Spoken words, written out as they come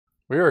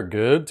We are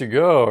good to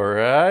go, all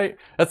right?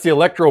 That's the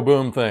electro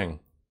boom thing.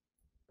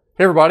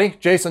 Hey everybody,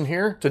 Jason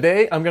here.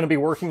 Today I'm going to be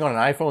working on an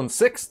iPhone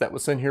 6 that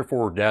was sent here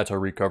for data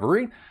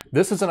recovery.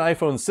 This is an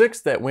iPhone 6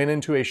 that went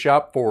into a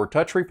shop for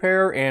touch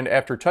repair, and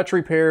after touch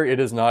repair it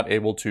is not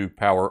able to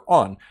power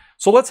on.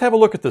 So let's have a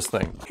look at this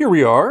thing. Here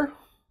we are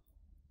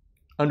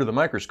under the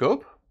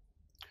microscope,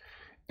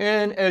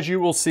 and as you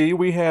will see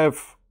we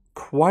have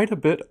quite a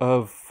bit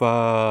of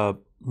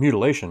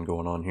mutilation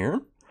going on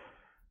here.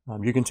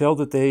 You can tell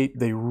that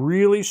they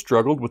really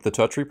struggled with the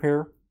touch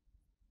repair.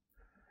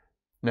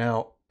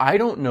 Now, I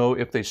don't know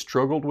if they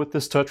struggled with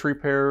this touch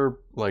repair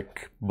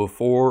like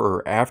before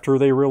or after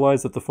they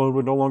realized that the phone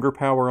would no longer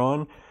power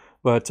on,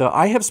 but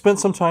I have spent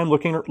some time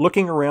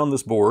looking around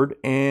this board,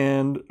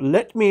 and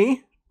let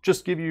me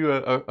just give you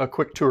a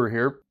quick tour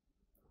here.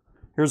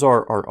 Here's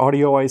our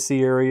audio IC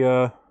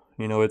area.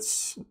 You know,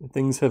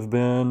 things have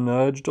been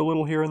nudged a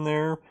little here and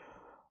there.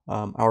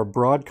 Our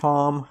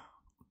Broadcom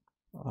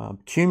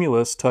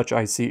Cumulus Touch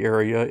IC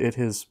area, it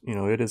has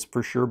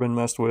for sure been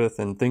messed with,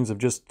 and things are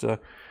just a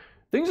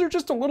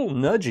little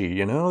nudgy.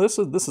 You know, this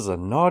is a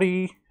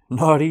naughty,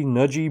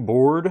 nudgy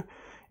board.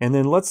 And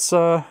then let's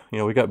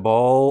we got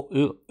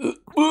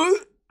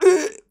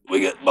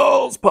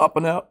balls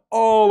popping out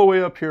all the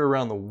way up here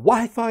around the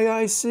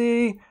Wi-Fi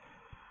IC.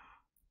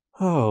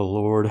 Oh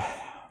Lord,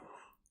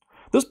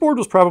 this board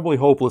was probably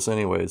hopeless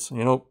anyways.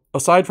 You know,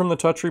 aside from the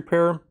touch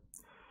repair,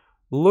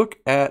 look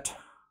at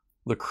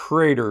the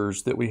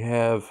craters that we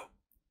have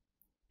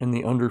in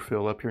the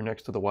underfill up here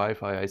next to the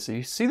Wi-Fi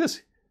IC. See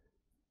this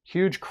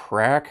huge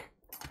crack?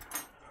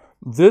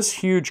 This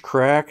huge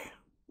crack,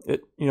 it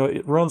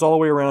runs all the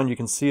way around. You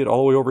can see it all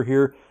the way over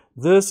here.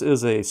 This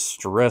is a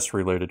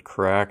stress-related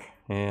crack,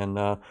 and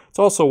it's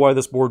also why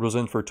this board was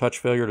in for touch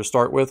failure to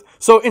start with.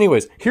 So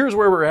anyways, here's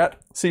where we're at,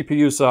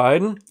 CPU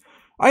side.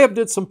 I have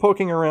did some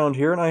poking around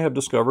here, and I have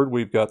discovered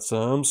we've got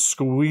some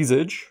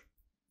squeezage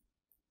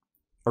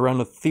around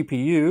the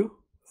CPU.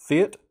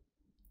 Fit.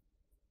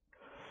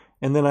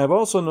 And then I've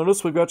also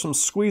noticed we've got some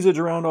squeezage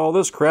around all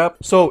this crap.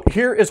 So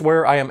here is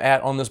where I am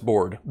at on this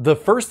board. The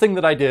first thing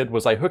that I did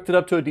was I hooked it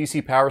up to a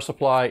DC power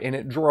supply, and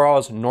it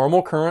draws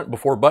normal current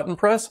before button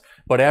press,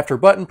 but after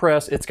button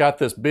press it's got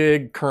this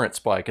big current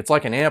spike. It's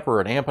like an amp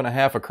or an amp and a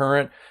half of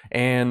current,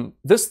 and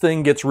this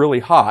thing gets really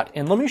hot.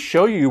 And let me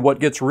show you what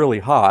gets really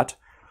hot.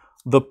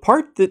 The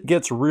part that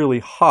gets really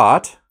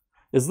hot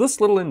is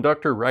this little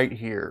inductor right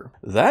here.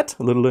 That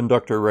little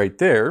inductor right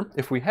there,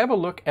 if we have a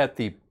look at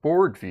the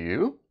board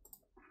view,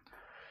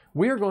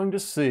 we are going to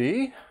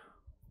see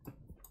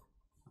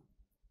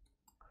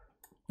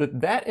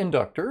that that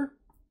inductor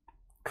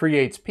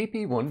creates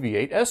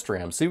PP1V8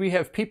 SRAM. See, we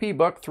have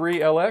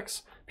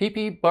PP-Buck3LX.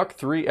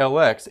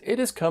 PP-Buck3LX, it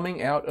is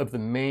coming out of the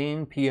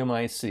main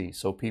PMIC.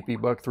 So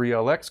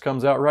PP-Buck3LX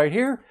comes out right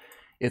here.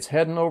 It's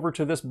heading over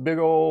to this big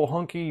old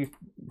hunky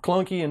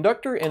clunky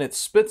inductor, and it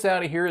spits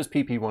out of here as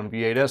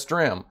PP1V8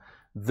 SRAM.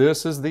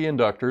 This is the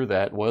inductor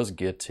that was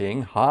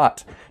getting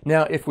hot.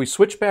 Now, if we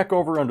switch back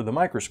over under the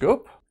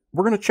microscope,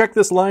 we're going to check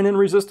this line in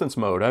resistance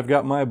mode. I've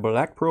got my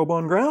black probe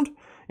on ground,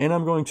 and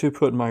I'm going to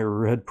put my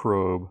red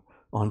probe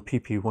on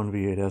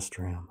PP1V8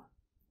 SRAM.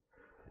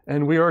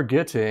 And we are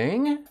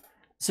getting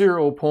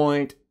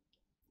 0.7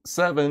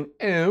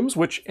 ohms,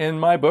 which in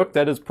my book,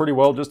 that is pretty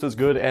well just as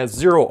good as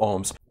 0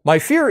 ohms. My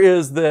fear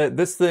is that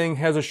this thing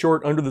has a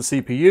short under the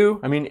CPU.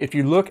 I mean, if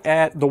you look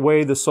at the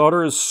way the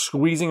solder is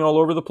squeezing all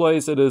over the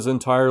place, it is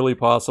entirely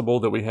possible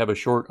that we have a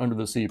short under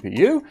the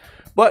CPU.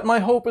 But my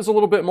hope is a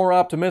little bit more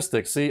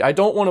optimistic. See, I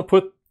don't want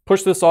to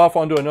push this off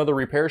onto another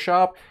repair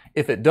shop.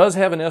 If it does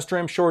have an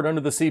SRAM short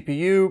under the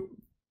CPU,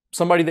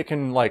 somebody that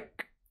can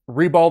like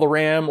reball the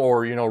RAM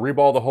or,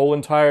 reball the whole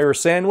entire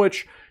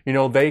sandwich,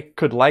 they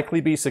could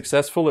likely be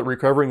successful at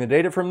recovering the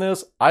data from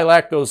this. I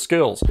lack those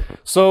skills.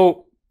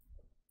 So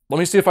let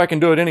me see if I can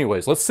do it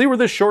anyways. Let's see where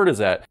this short is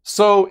at.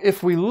 So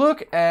if we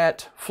look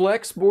at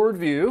Flex board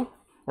view,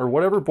 or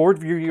whatever board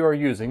view you are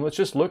using, let's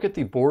just look at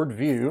the board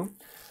view,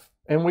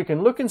 and we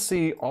can look and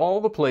see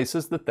all the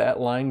places that that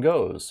line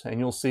goes.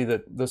 And you'll see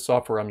that the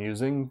software I'm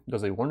using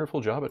does a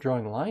wonderful job at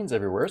drawing lines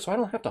everywhere, so I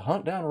don't have to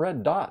hunt down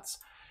red dots.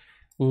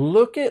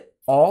 Look at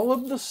all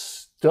of the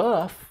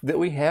stuff that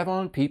we have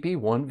on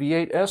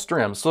PP1V8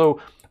 SRAM. So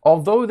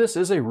although this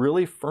is a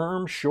really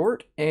firm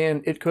short,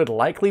 and it could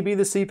likely be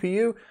the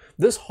CPU,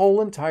 this whole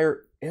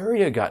entire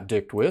area got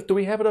dicked with. Do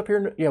we have it up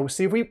here? Yeah,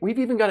 see, we've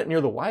even got it near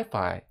the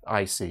Wi-Fi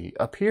IC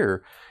up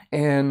here,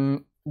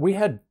 and we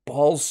had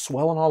balls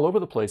swelling all over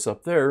the place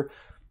up there.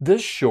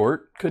 This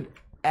short could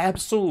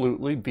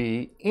absolutely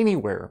be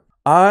anywhere.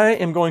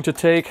 I'm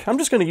just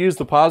going to use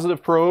the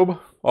positive probe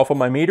off of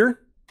my meter,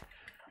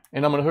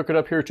 and I'm going to hook it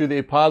up here to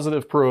the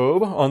positive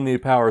probe on the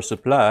power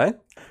supply.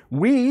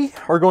 We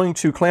are going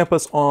to clamp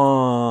us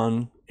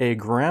on a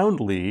ground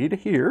lead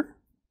here.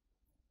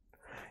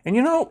 And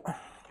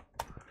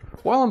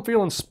while I'm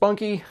feeling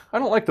spunky, I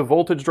don't like the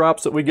voltage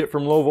drops that we get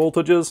from low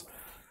voltages.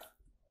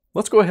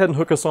 Let's go ahead and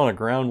hook us on a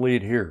ground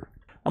lead here.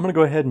 I'm going to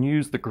go ahead and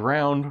use the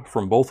ground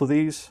from both of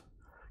these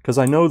because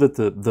I know that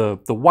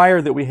the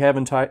wire that we have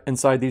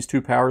inside these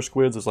two power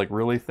squids is like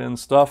really thin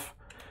stuff.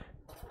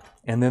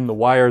 And then the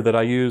wire that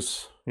I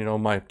use, you know,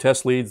 my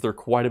test leads, they're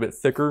quite a bit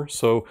thicker.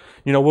 So,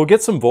 you know, we'll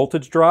get some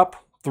voltage drop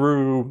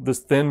through this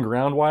thin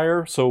ground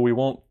wire, so we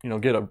won't, you know,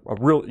 get a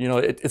real, you know,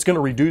 it's going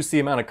to reduce the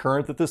amount of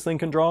current that this thing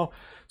can draw.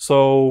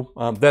 So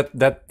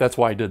that's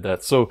why I did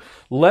that. So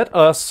let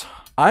us,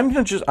 I'm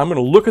going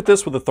to look at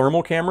this with a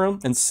thermal camera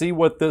and see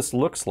what this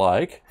looks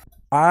like.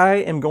 I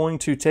am going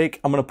to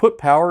I'm going to put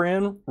power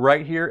in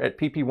right here at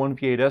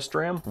PP1V8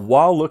 SDRAM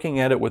while looking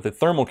at it with a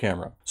thermal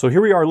camera. So here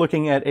we are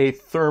looking at a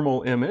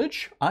thermal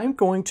image. I'm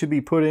going to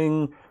be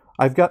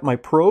I've got my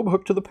probe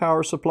hooked to the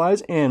power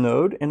supply's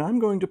anode, and I'm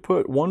going to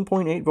put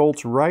 1.8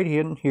 volts right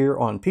in here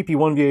on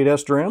PP1V8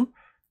 SDRAM.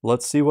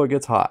 Let's see what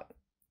gets hot.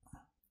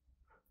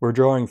 We're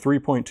drawing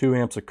 3.2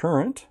 amps of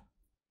current.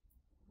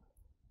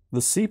 The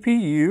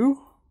CPU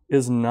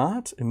is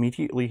not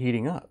immediately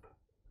heating up.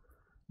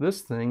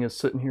 This thing is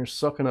sitting here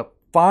sucking up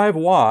 5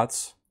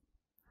 watts.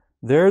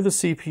 There the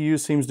CPU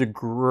seems to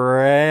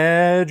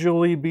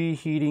gradually be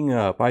heating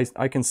up.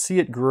 I can see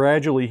it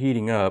gradually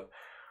heating up.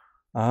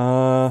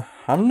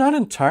 I'm not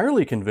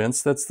entirely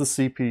convinced that's the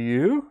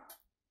CPU.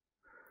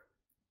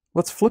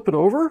 Let's flip it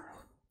over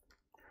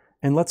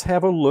and let's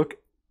have a look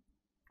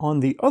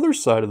on the other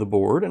side of the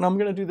board, and I'm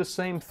going to do the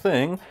same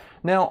thing.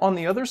 Now on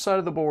the other side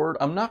of the board,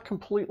 I'm not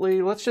completely,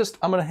 I'm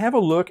going to have a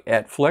look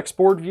at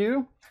flexboard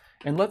view.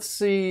 And let's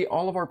see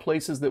all of our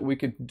places that we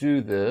could do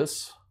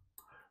this.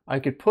 I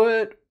could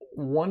put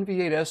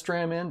 1V8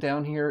 SDRAM in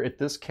down here at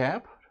this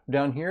cap,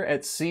 down here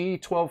at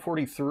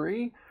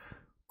C1243,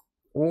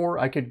 or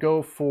I could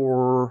go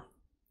for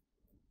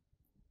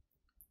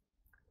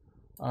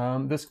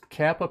this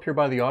cap up here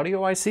by the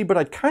audio IC, but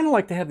I'd kind of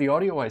like to have the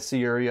audio IC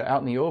area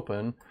out in the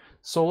open.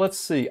 So let's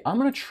see, I'm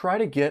going to try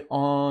to get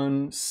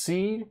on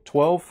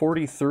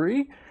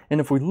C1243,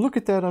 and if we look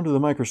at that under the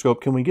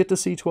microscope, can we get to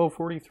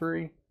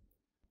C1243?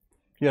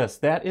 Yes,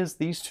 that is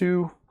these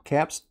two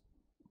caps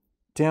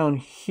down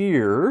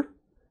here.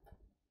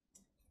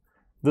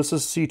 This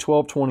is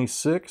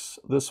C1226.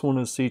 This one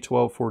is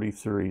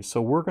C1243. So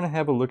we're going to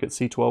have a look at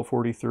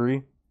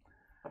C1243.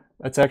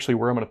 That's actually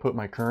where I'm going to put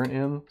my current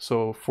in.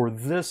 So for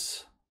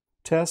this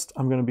test,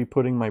 I'm going to be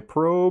putting my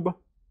probe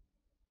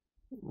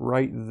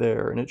right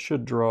there. And it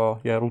should draw,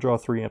 yeah, it'll draw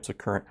 3 amps of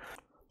current.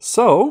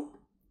 So,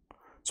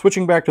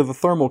 switching back to the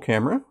thermal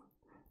camera,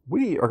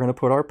 we are going to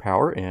put our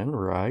power in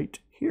right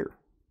here.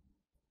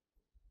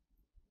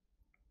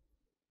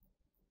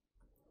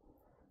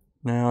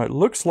 Now it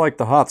looks like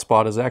the hot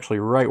spot is actually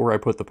right where I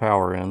put the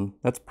power in.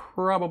 That's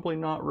probably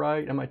not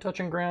right. Am I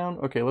touching ground?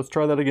 Okay, let's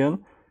try that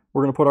again.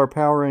 We're going to put our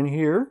power in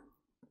here.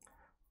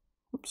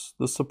 Oops,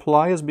 the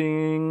supply is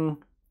being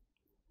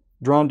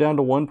drawn down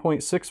to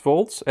 1.6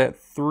 volts at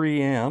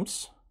 3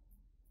 amps.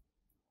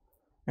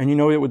 And you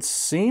know, it would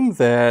seem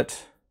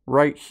that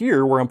right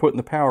here where I'm putting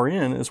the power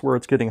in is where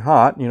it's getting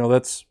hot. You know,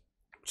 that's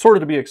sort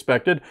of to be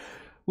expected.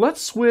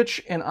 Let's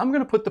switch, and I'm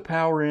going to put the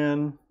power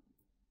in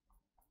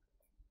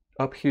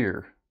up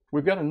here.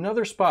 We've got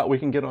another spot we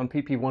can get on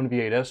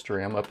PP1V8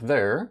 SDRAM up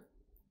there.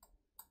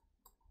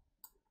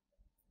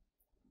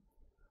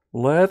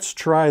 Let's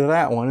try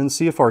that one and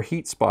see if our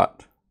heat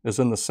spot is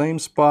in the same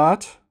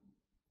spot.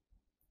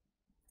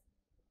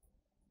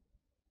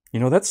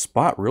 You know, that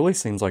spot really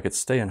seems like it's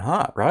staying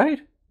hot, right?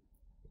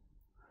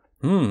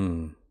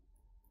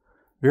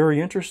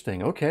 Very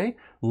interesting. Okay,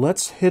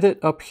 let's hit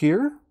it up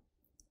here.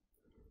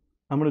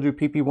 I'm going to do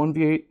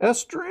PP1V8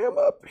 SDRAM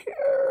up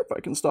here, if I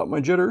can stop my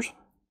jitters.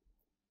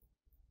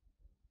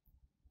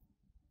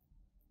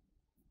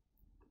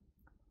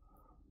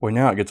 Boy,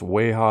 now it gets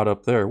way hot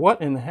up there.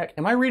 What in the heck?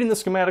 Am I reading the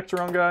schematics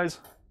wrong, guys?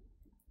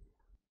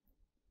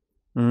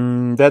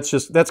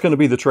 That's going to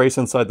be the trace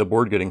inside the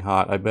board getting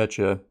hot, I bet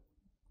you.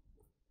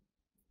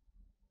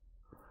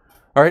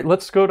 All right,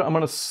 let's go to, I'm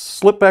going to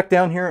slip back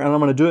down here, and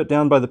I'm going to do it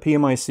down by the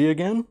PMIC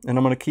again, and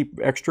I'm going to keep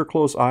extra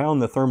close eye on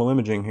the thermal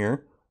imaging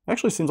here.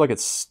 Actually seems like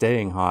it's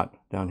staying hot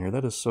down here.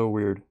 That is so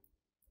weird.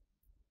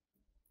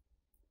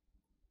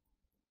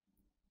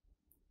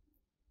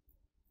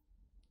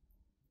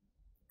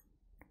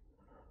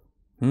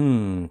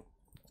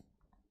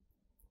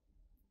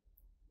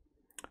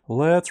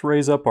 Let's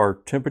raise up our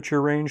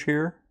temperature range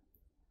here.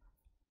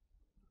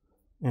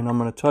 And I'm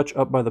going to touch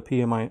up by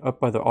the up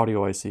by the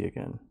audio IC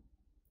again.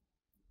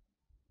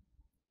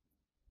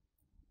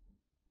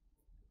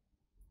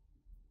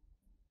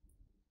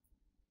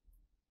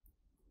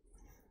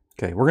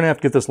 Okay, we're going to have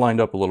to get this lined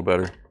up a little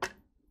better.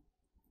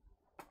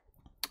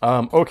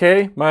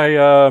 Okay,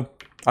 my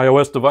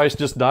iOS device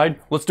just died.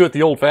 Let's do it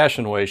the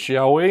old-fashioned way,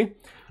 shall we?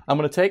 I'm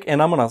going to take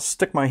and I'm going to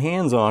stick my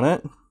hands on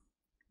it.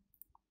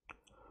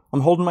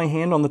 I'm holding my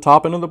hand on the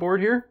top end of the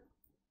board here.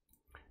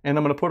 And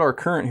I'm going to put our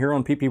current here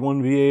on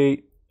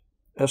PP1V8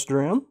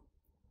 SDRAM.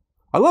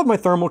 I love my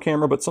thermal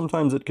camera, but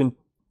sometimes it can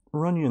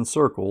run you in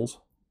circles.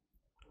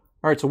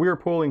 All right, so we are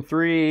pulling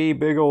 3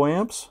 big ol'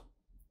 amps.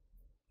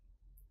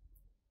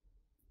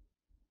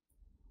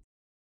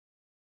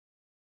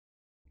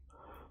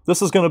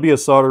 This is going to be a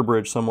solder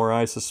bridge somewhere,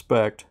 I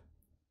suspect.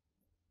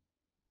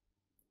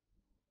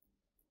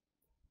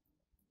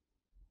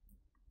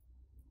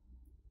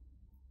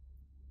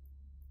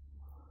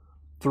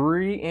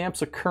 3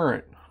 amps of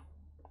current.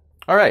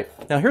 All right,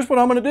 now here's what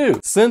I'm gonna do.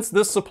 Since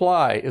this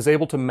supply is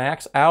able to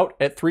max out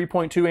at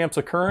 3.2 amps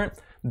of current,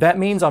 that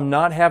means I'm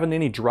not having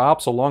any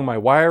drops along my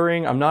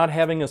wiring. I'm not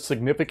having a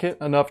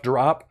significant enough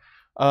drop.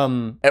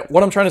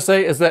 What I'm trying to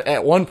say is that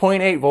at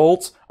 1.8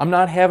 volts, I'm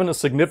not having a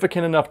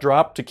significant enough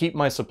drop to keep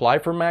my supply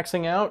from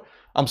maxing out.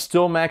 I'm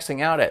still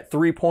maxing out at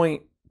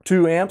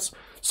 3.2 amps.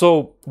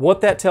 So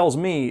what that tells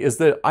me is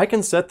that I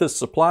can set this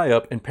supply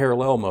up in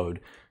parallel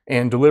mode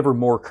and deliver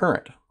more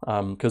current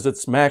because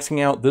it's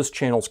maxing out this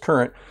channel's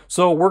current.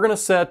 So we're going to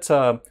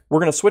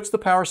switch the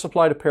power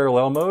supply to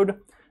parallel mode.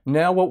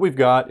 Now what we've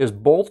got is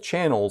both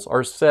channels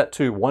are set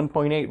to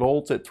 1.8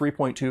 volts at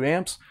 3.2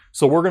 amps.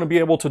 So we're going to be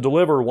able to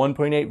deliver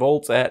 1.8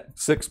 volts at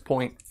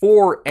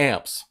 6.4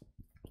 amps.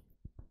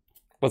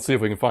 Let's see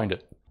if we can find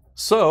it.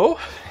 So,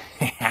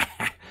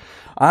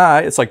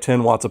 it's like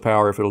 10 watts of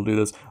power if it'll do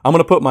this. I'm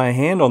going to put my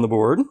hand on the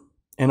board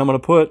and I'm going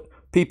to put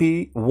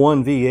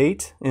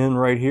PP1V8 in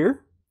right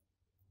here.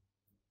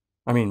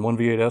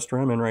 1V8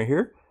 SRAM in right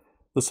here.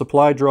 The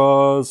supply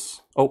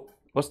draws,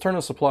 let's turn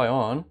the supply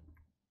on.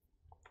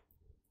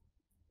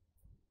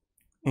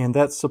 And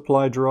that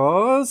supply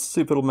draws,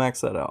 see if it'll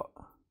max that out.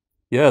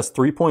 Yes,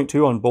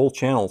 3.2 on both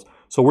channels.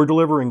 So we're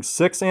delivering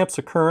 6 amps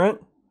of current.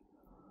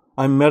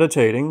 I'm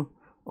meditating.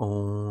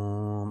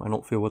 I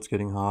don't feel what's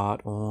getting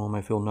hot.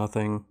 I feel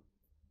nothing.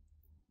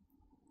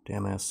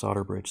 Damn ass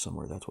solder bridge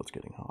somewhere, that's what's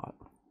getting hot.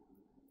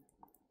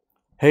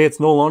 Hey, it's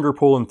no longer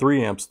pulling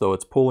 3 amps though,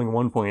 it's pulling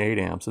 1.8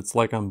 amps. It's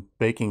like I'm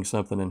baking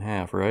something in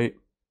half, right?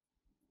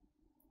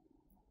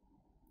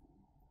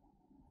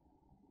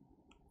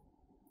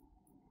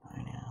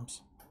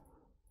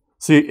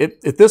 See,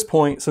 at this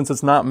point, since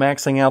it's not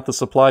maxing out the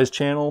supplies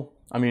channel,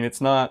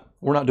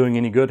 we're not doing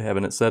any good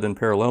having it set in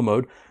parallel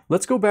mode.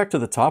 Let's go back to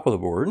the top of the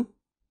board.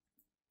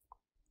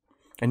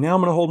 And now I'm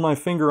going to hold my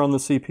finger on the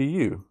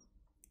CPU.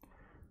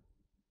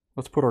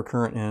 Let's put our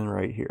current in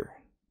right here.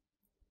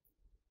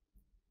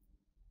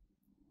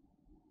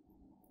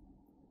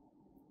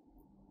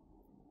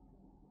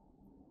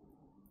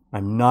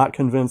 I'm not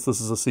convinced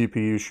this is a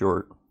CPU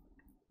short.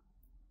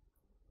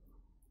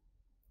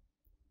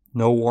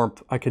 No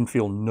warmth. I can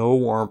feel no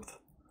warmth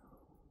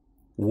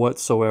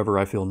whatsoever.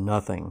 I feel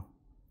nothing.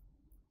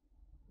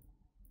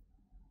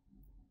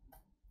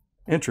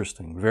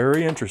 Interesting.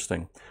 Very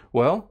interesting.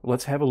 Well,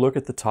 let's have a look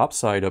at the top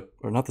side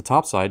or not the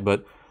top side,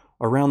 but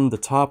around the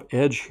top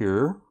edge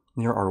here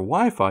near our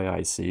Wi-Fi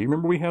IC.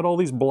 Remember we had all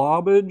these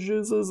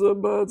blobbages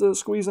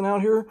squeezing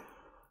out here?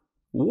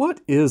 What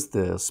is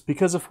this?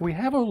 Because if we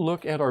have a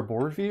look at our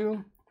board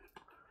view,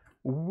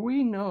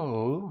 we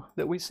know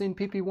that we've seen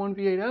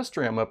PP1V8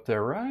 SRAM up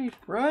there, right?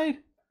 Right?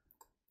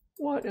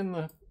 What in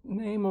the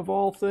name of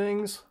all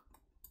things?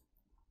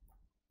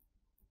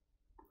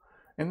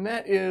 And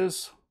that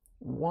is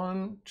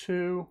 1,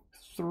 2,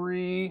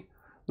 3.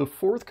 The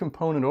fourth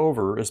component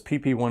over is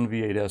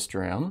PP1V8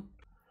 SRAM.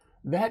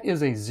 That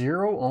is a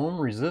 0 ohm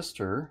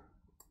resistor,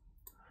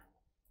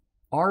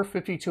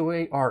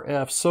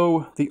 R528RF.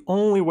 So the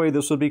only way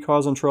this would be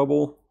causing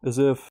trouble is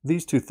if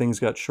these two things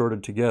got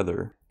shorted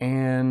together.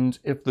 And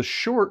if the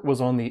short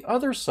was on the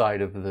other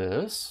side of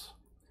this,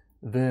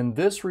 then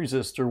this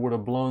resistor would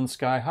have blown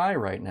sky high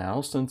right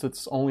now, since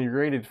it's only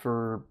rated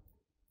for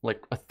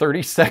like a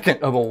 32nd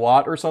of a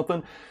watt or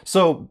something.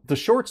 So the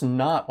short's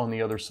not on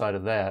the other side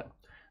of that.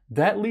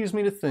 That leads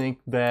me to think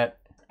that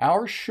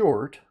our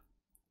short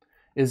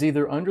is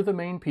either under the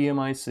main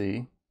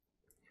PMIC.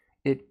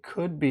 It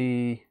could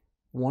be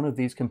one of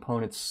these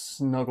components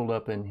snuggled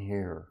up in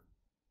here.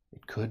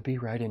 It could be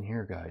right in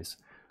here, guys.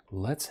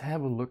 Let's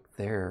have a look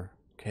there,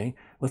 okay?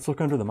 Let's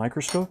look under the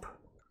microscope.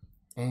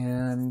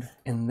 And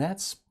in that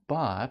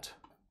spot,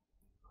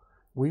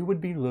 we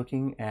would be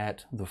looking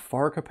at the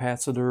far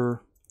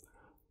capacitor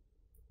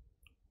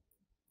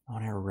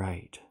on our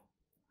right.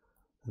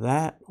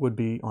 That would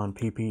be on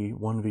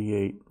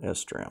PP1V8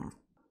 SRAM.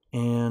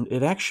 And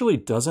it actually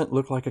doesn't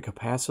look like a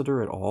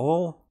capacitor at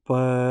all,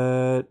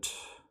 but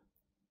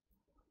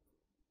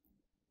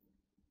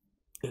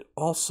it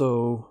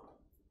also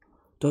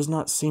does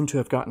not seem to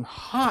have gotten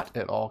hot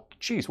at all.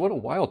 Geez, what a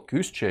wild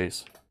goose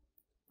chase.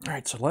 All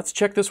right, so let's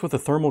check this with a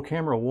thermal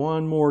camera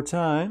one more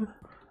time.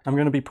 I'm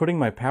going to be putting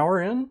my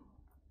power in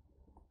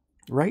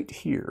right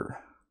here.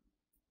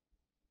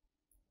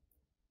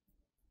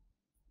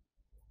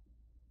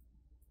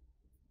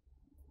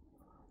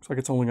 Looks like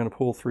it's only going to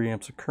pull 3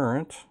 amps of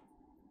current.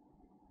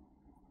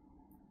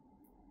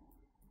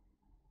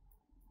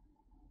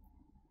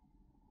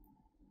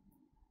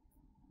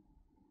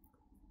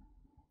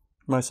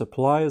 My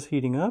supply is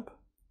heating up.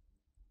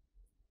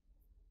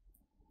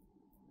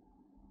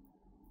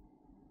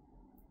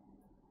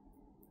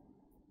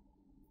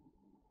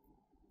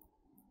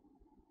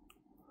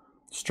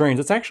 Strange,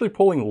 it's actually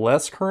pulling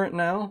less current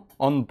now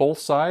on both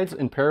sides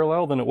in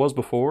parallel than it was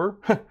before.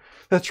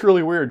 That's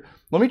really weird.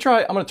 Let me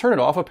try, I'm going to turn it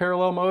off of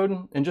parallel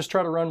mode and just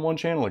try to run one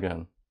channel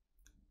again.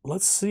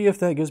 Let's see if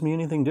that gives me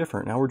anything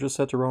different. Now we're just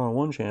set to run on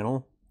one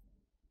channel.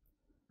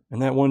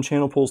 And that one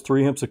channel pulls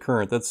 3 amps of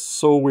current. That's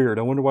so weird.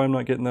 I wonder why I'm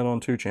not getting that on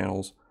 2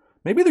 channels.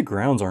 Maybe the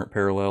grounds aren't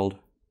paralleled.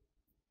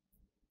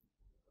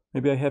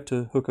 Maybe I have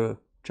to hook a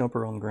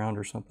jumper on the ground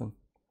or something.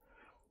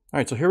 All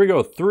right, so here we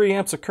go. 3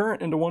 amps of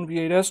current into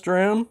 1V8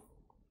 SRAM.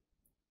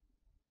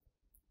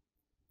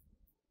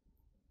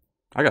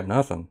 I got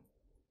nothing.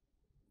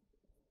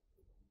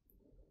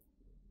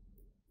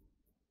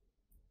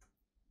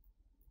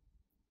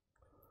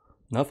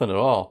 Nothing at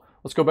all.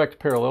 Let's go back to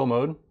parallel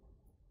mode.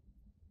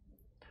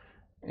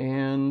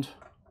 And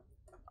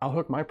I'll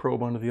hook my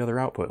probe onto the other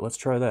output. Let's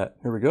try that.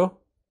 Here we go.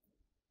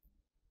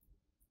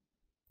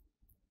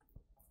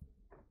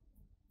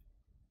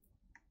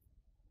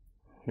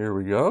 Here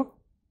we go.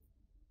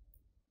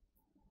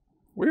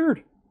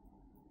 Weird.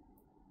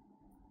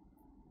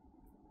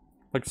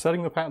 Like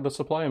setting the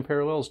supply in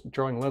parallel is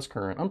drawing less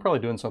current. I'm probably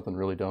doing something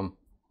really dumb.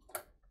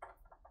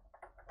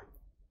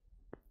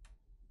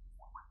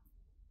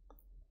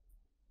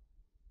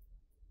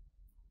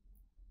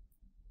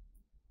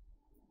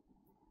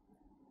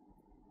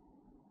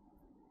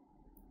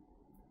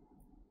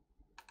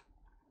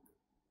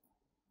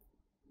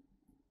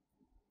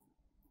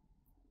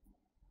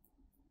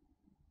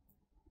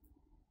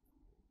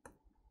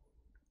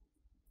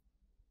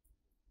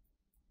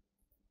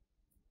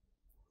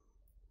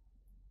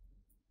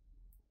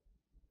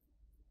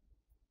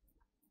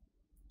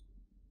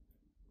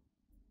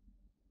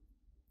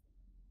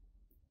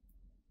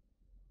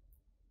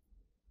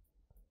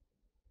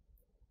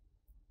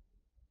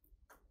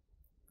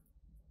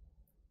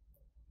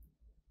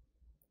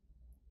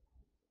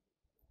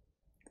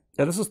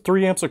 Yeah, this is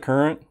 3 amps of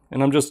current,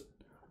 and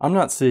I'm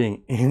not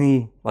seeing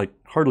any, like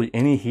hardly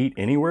any heat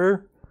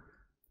anywhere.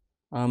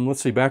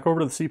 Let's see, back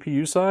over to the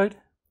CPU side.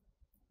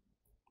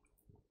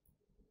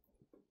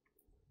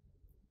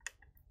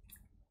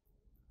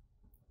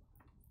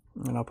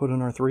 And I'll put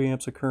in our 3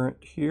 amps of current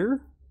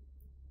here.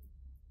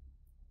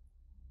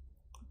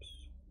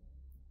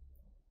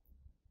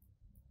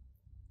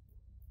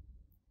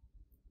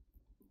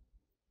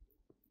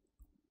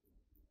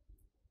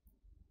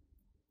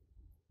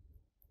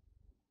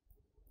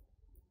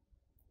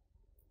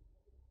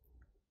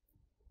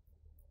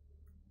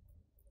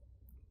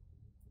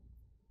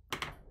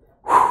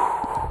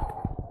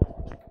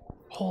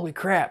 Holy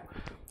crap.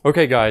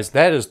 Okay guys,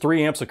 that is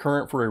 3 amps of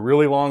current for a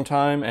really long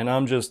time, and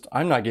I'm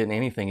not getting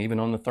anything even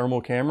on the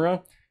thermal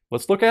camera.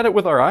 Let's look at it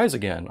with our eyes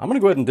again. I'm gonna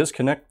go ahead and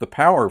disconnect the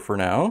power for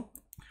now,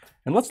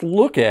 and let's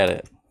look at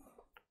it.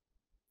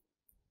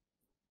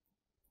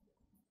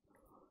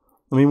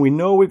 I mean, we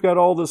know we've got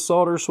all this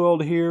solder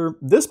swelled here.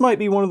 This might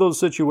be one of those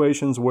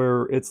situations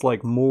where it's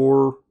like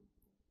more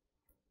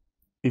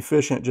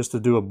efficient just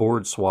to do a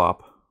board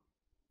swap.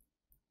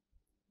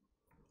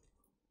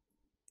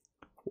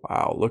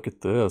 Wow, look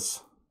at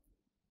this.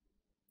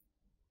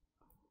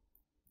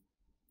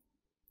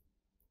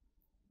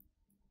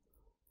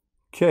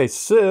 Okay,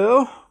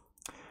 so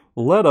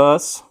let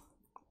us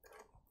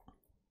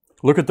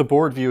look at the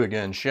board view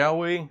again, shall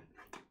we?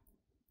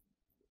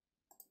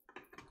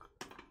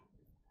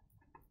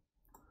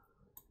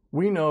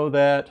 We know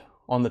that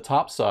on the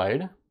top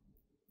side,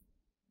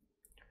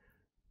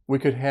 we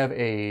could have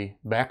a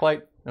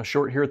backlight, a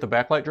short here at the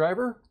backlight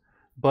driver,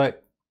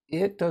 but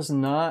it does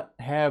not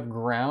have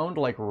ground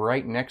like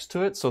right next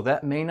to it, so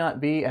that may not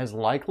be as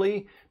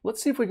likely.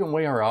 Let's see if we can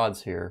weigh our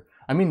odds here.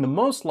 I mean, the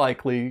most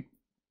likely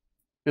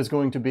is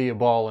going to be a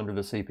ball under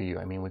the CPU.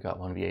 I mean, we got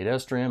 1V8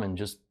 SRAM, and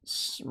just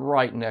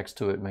right next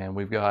to it, man,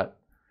 we've got,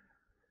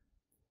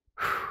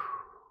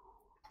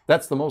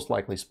 that's the most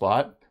likely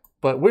spot,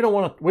 but we don't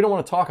want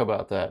to talk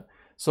about that.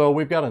 So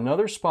we've got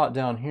another spot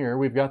down here.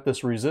 We've got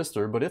this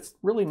resistor, but it's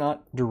really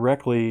not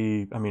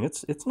directly, I mean,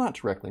 it's not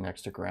directly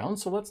next to ground,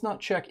 so let's not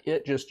check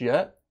it just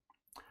yet.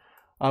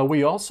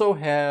 We also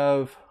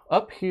have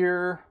up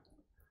here,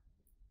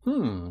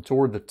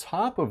 toward the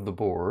top of the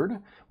board,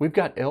 we've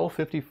got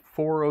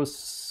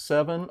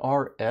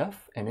L5407RF,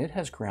 and it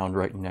has ground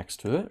right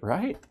next to it,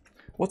 right?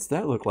 What's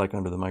that look like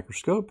under the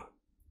microscope?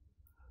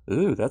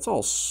 Ooh, that's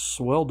all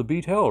swelled to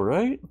beat hell,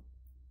 right?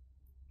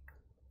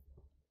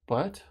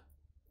 But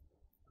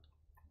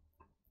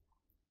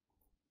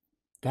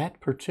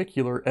that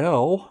particular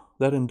L,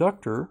 that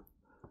inductor,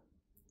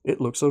 it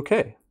looks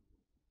okay.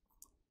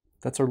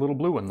 That's our little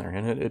blue one there,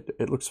 and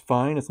it looks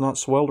fine. It's not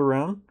swelled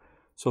around.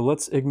 So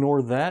let's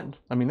ignore that.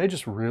 I mean, they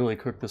just really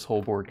cooked this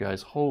whole board,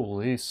 guys.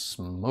 Holy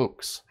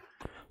smokes.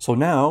 So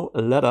now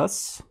let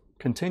us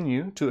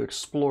continue to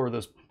explore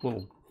this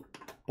little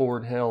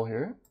board hell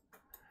here.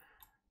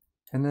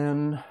 And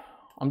then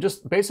I'm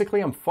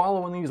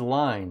following these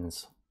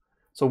lines.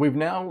 So we've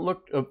now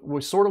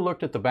we sort of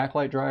looked at the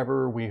backlight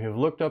driver. We have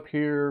looked up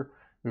here.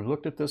 We've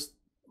looked at this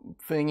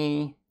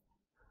thingy.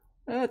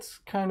 That's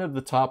kind of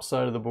the top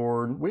side of the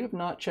board. We have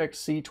not checked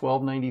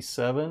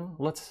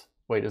C1297.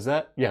 Wait, is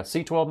that? Yeah,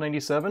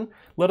 C1297.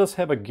 Let us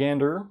have a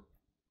gander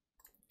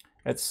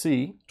at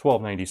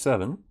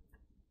C1297.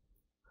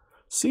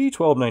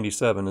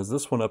 C1297 is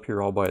this one up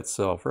here all by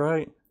itself,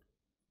 right?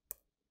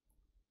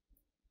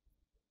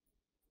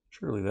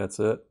 Surely that's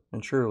it,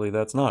 and surely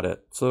that's not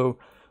it. So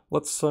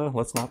let's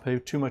not pay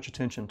too much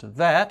attention to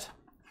that.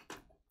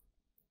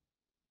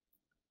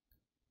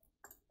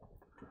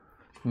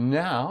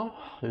 Now,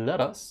 let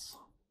us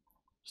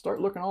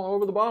start looking all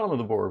over the bottom of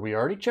the board. We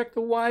already checked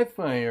the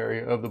Wi-Fi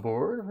area of the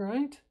board,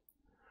 right?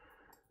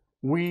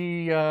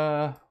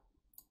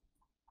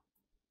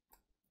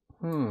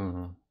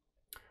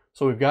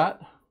 So we've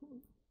got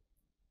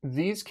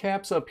these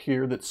caps up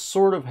here that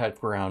sort of had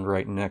ground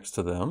right next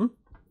to them.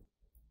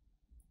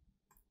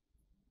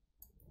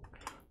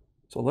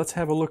 So let's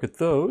have a look at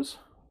those.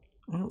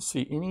 I don't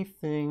see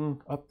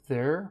anything up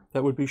there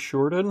that would be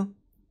shorted.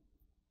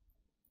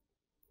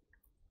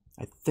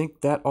 I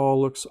think that all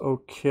looks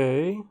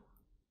okay.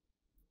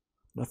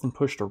 Nothing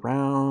pushed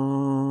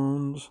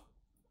around.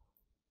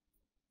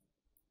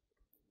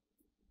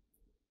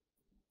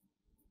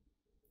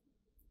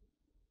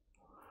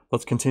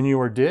 Let's continue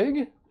our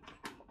dig.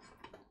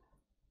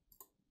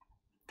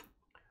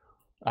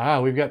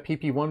 We've got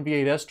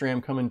PP1V8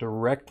 SRAM coming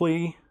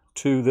directly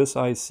to this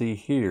IC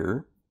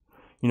here.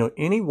 You know,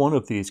 any one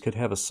of these could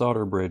have a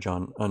solder bridge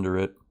under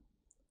it.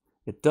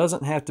 It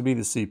doesn't have to be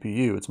the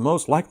CPU. It's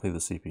most likely the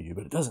CPU,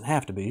 but it doesn't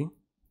have to be.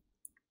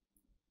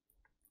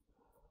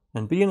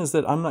 And being as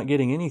that I'm not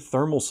getting any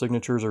thermal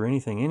signatures or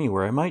anything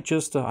anywhere, I might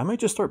just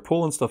start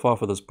pulling stuff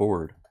off of this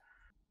board.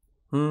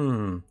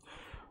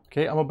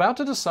 Okay, I'm about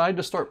to decide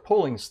to start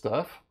pulling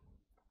stuff.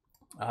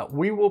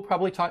 We will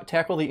probably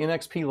tackle the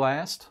NXP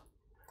last,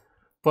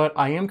 but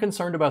I am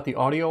concerned about the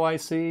audio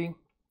IC.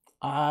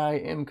 I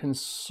am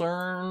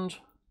concerned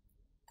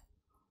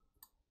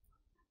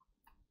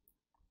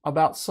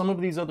about some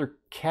of these other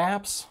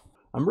caps.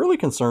 I'm really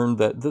concerned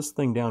that this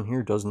thing down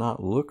here does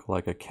not look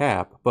like a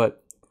cap,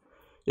 but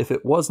if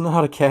it was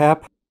not a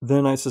cap,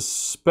 then I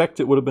suspect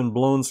it would have been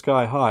blown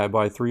sky high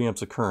by 3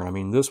 amps of current. I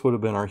mean, this would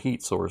have been our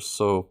heat source,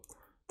 so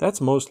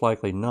that's most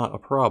likely not a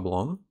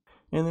problem.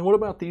 And then what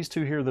about these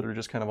two here that are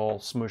just kind of all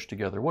smushed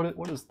together?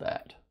 What is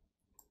that?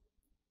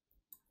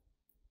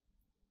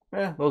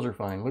 Those are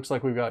fine. Looks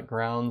like we've got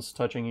grounds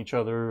touching each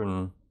other,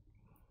 and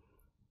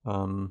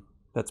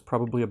that's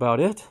probably about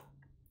it.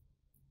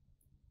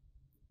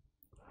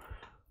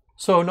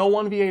 So no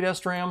 1V8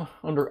 SRAM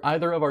under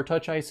either of our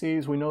touch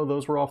ICs. We know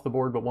those were off the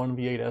board, but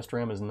 1V8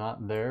 SRAM is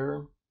not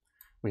there.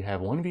 We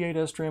have 1V8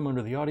 SRAM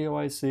under the audio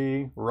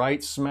IC,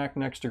 right smack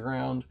next to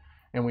ground,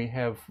 and we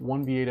have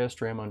 1V8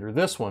 SRAM under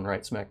this one,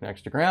 right smack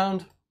next to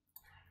ground.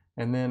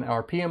 And then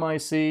our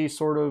PMIC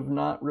sort of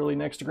not really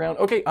next to ground.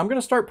 Okay, I'm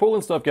gonna start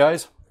pulling stuff,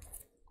 guys.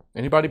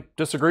 Anybody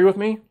disagree with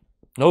me?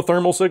 No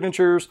thermal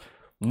signatures,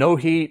 no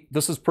heat.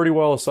 This is pretty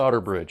well a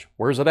solder bridge.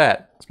 Where's it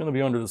at? It's gonna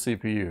be under the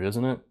CPU,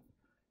 isn't it?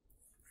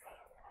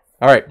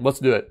 All right, let's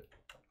do it.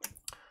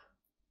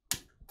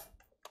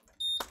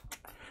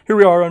 Here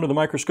we are under the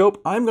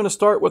microscope. I'm going to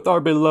start with our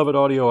beloved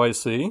audio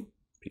IC.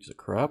 Piece of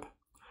crap.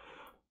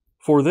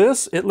 For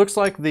this, it looks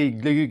like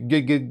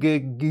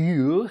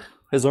the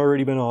has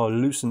already been all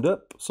loosened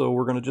up. So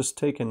we're going to just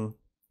take and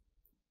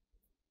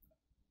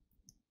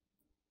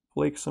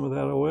flake some of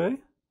that away.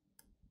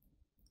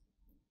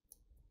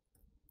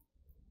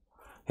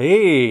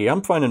 Hey,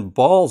 I'm finding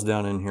balls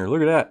down in here.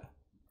 Look at that.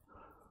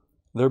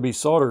 There be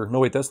solder. No,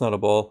 wait, that's not a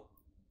ball.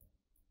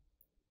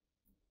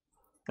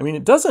 I mean,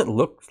 it doesn't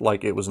look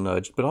like it was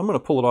nudged, but I'm going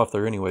to pull it off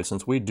there anyway.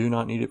 Since we do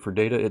not need it for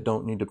data, it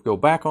don't need to go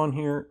back on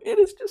here. It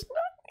is just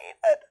not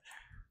needed.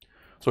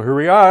 So here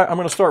we are. I'm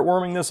going to start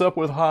warming this up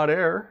with hot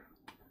air.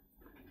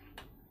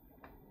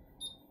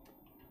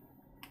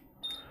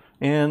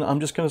 And I'm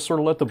just going to sort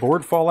of let the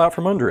board fall out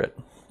from under it.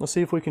 Let's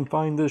see if we can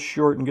find this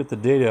short and get the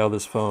data out of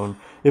this phone.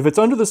 If it's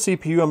under the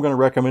CPU, I'm going to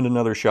recommend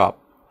another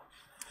shop.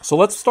 So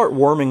let's start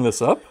warming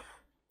this up.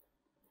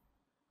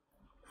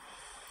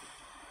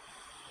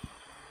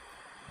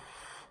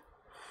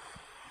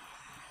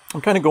 I'm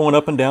kind of going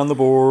up and down the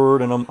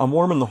board, and I'm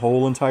warming the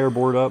whole entire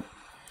board up.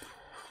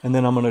 And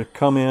then I'm going to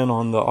come in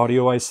on the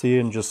audio IC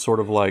and just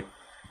sort of like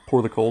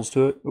pour the coals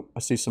to it. Oop,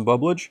 I see some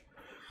bubblage.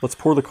 Let's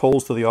pour the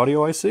coals to the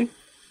audio IC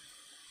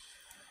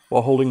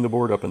while holding the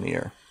board up in the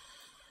air.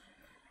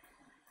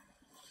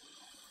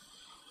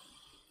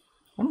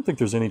 I don't think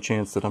there's any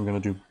chance that I'm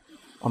going to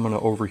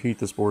overheat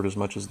this board as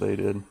much as they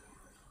did.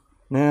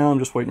 Now I'm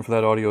just waiting for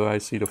that audio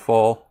IC to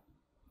fall.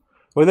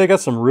 Well, they got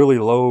some really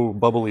low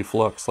bubbly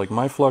flux. Like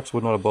my flux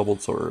would not have bubbled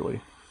so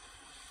early.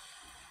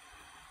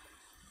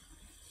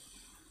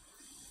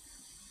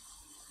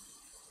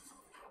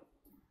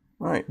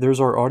 All right, there's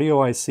our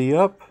audio IC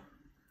up.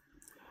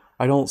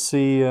 I don't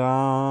see,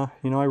 I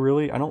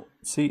don't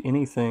see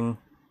anything.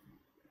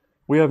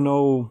 We have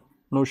no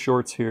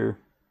shorts here.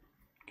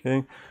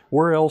 Okay,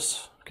 where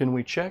else can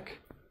we check?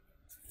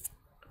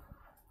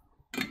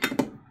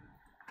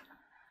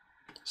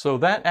 So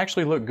that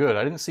actually looked good.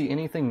 I didn't see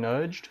anything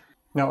nudged.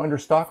 Now under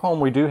Stockholm,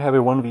 we do have a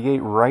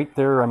 1V8 right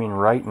there,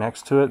 right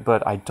next to it,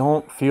 but I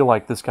don't feel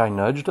like this guy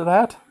nudged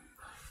that.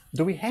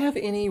 Do we have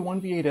any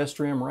 1V8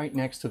 SRAM right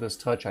next to this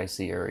touch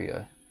IC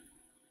area?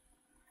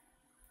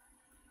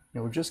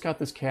 Now we've just got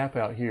this cap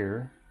out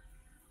here.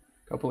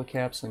 A couple of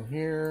caps in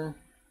here.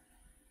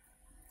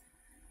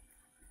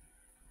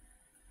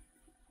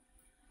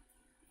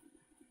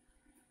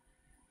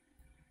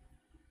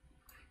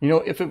 You know,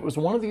 if it was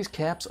one of these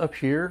caps up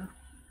here,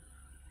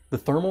 the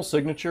thermal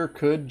signature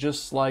could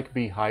just like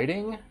be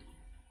hiding.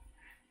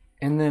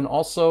 And then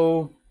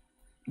also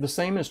the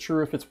same is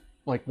true if it's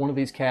like one of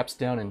these caps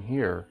down in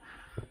here.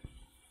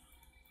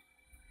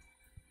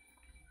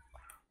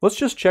 Let's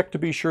just check to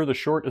be sure the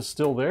short is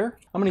still there.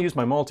 I'm going to use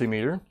my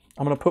multimeter.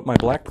 I'm going to put my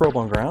black probe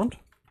on ground,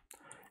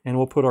 and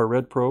we'll put our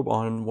red probe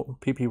on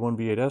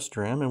PP1V8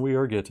 SRAM, and we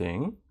are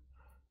getting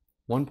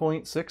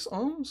 1.6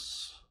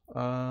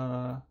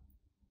 ohms.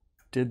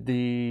 Did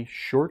the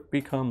short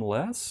become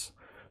less?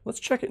 Let's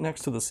check it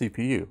next to the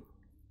CPU.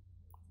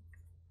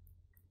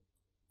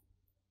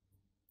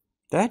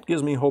 That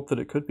gives me hope that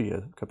it could be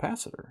a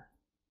capacitor.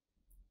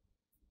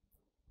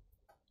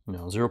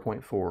 No,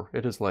 0.4.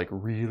 It is like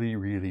really,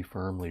 really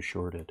firmly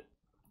shorted.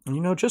 And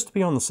you know, just to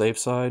be on the safe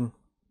side,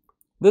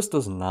 this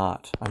does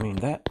not. I mean,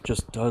 that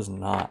just does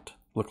not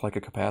look like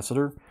a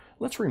capacitor.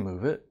 Let's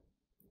remove it.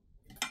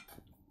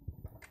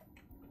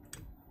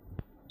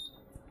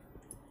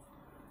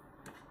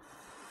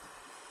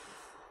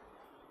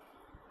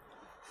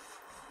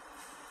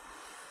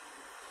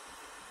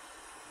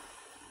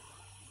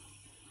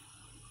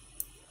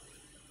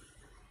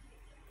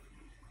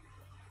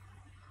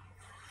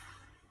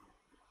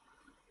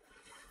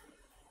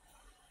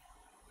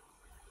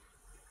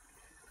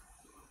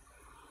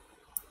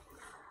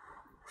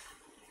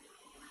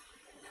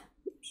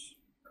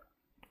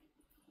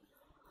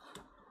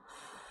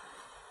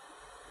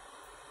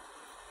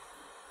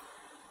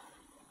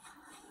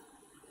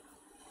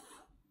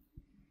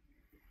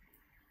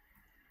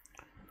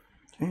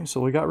 Okay,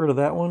 so we got rid of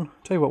that one.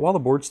 Tell you what, while the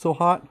board's still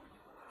hot,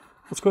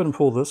 let's go ahead and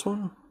pull this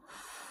one.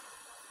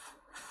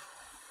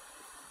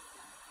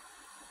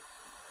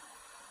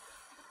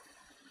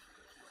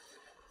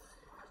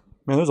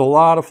 Man, there's a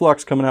lot of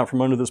flux coming out from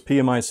under this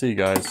PMIC,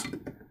 guys.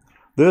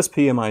 This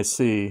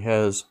PMIC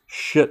has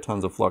shit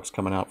tons of flux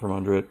coming out from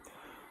under it.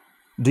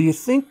 Do you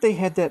think they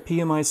had that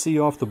PMIC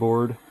off the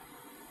board?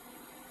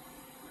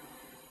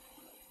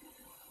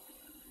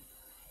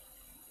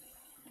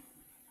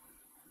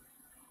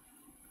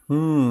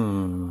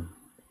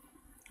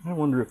 I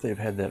wonder if they've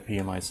had that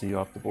PMIC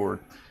off the board.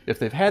 If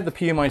they've had the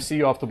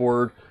PMIC off the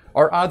board,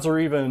 our odds are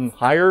even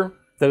higher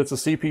that it's a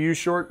CPU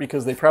short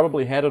because they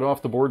probably had it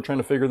off the board trying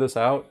to figure this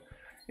out.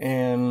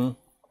 And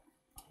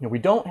you know, we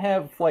don't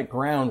have like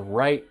ground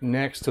right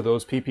next to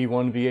those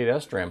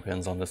PP1V8 SRAM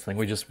pins on this thing.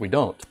 We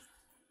don't.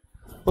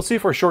 Let's see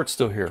if our short's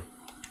still here.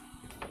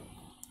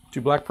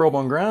 Two black probe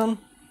on ground,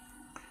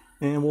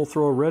 and we'll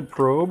throw a red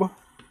probe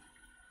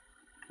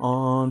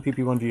on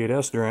PP1V8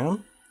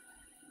 SRAM.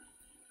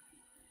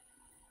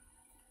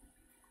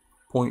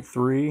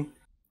 0.3,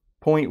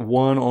 0.1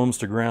 ohms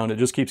to ground. It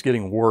just keeps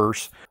getting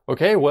worse.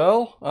 Okay,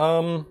 well,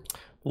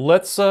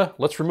 let's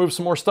remove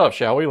some more stuff,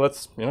 shall we?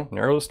 Let's, you know,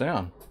 narrow this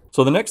down.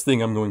 So the next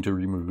thing I'm going to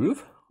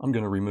remove,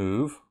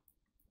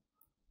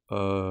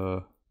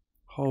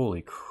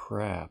 holy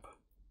crap.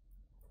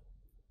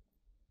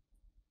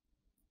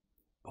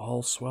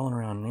 Ball swelling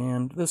around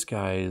NAND.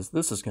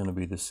 This is going to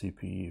be the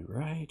CPU,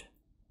 right?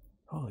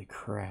 Holy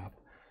crap.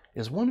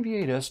 Is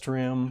 1V8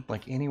 SRAM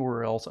like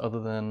anywhere else other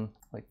than,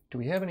 like, do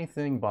we have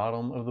anything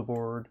bottom of the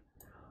board?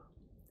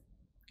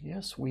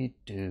 Yes, we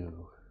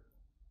do.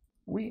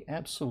 We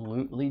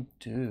absolutely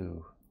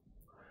do.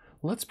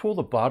 Let's pull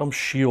the bottom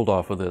shield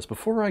off of this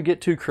before I get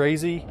too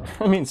crazy.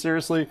 I mean,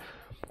 seriously,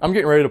 I'm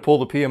getting ready to pull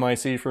the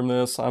PMIC from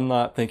this. I'm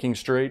not thinking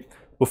straight.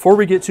 Before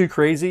we get too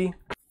crazy,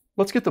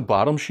 let's get the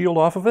bottom shield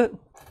off of it.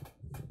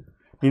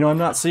 You know, I'm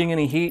not seeing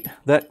any heat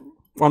that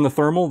on the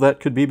thermal. That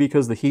could be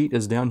because the heat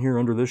is down here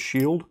under this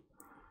shield.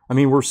 I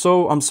mean,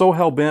 I'm so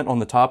hell-bent on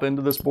the top end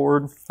of this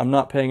board, I'm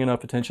not paying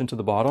enough attention to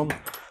the bottom.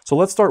 So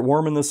let's start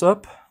warming this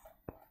up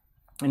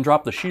and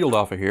drop the shield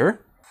off of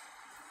here.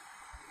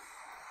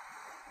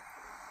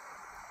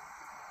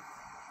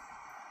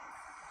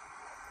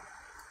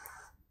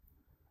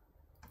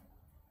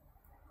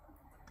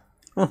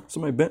 Huh,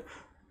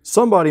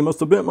 somebody must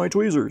have bent my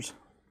tweezers.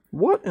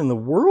 What in the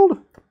world?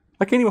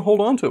 I can't even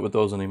hold on to it with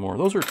those anymore.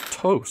 Those are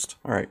toast.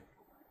 All right.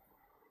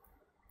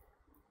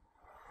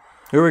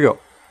 Here we go.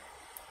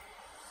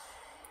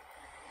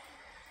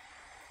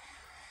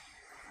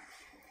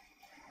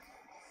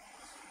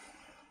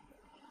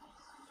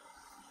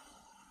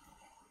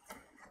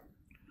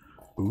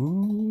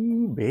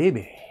 Ooh,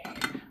 baby.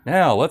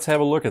 Now, let's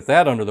have a look at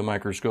that under the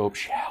microscope,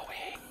 shall we?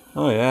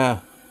 Oh,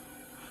 yeah.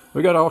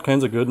 We got all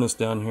kinds of goodness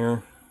down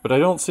here, but I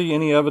don't see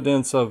any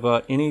evidence of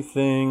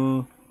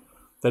anything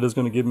that is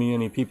going to give me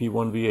any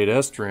PP1V8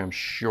 SRAM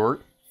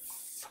short.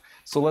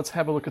 So let's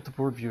have a look at the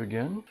board view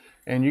again.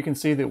 And you can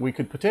see that we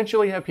could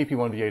potentially have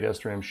PP1V8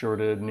 SRAM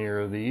shorted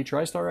near the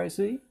TriStar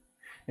IC.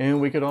 And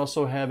we could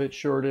also have it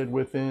shorted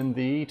within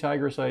the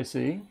Tigris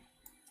IC.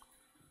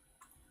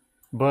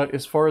 But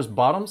as far as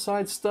bottom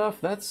side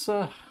stuff, that's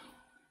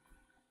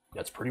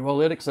pretty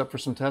well it, except for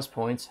some test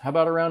points. How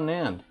about around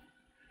NAND?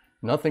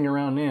 Nothing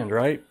around NAND,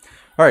 right?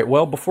 All right,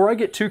 well, before I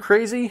get too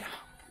crazy,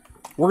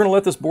 we're going to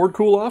let this board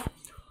cool off.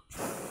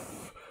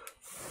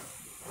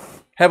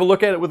 Have a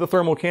look at it with the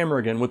thermal camera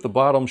again, with the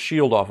bottom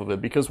shield off of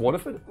it. Because what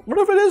if it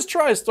is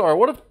TriStar?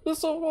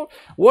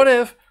 What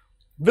if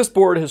This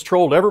board has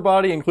trolled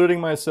everybody, including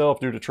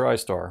myself, due to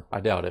TriStar. I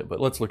doubt it, but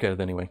let's look at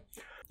it anyway.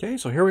 Okay,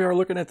 so here we are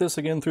looking at this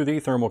again through the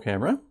thermal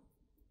camera.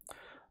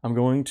 I'm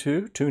going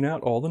to tune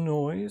out all the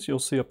noise. You'll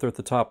see up there at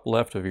the top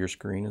left of your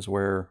screen is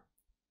where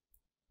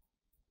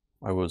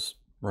I was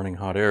running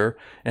hot air.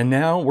 And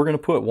now we're going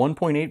to put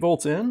 1.8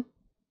 volts in,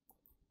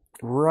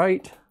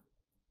 right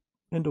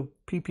into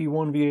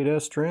PP1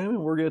 V8S trim,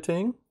 and we're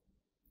getting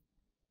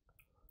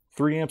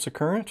 3 amps of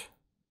current.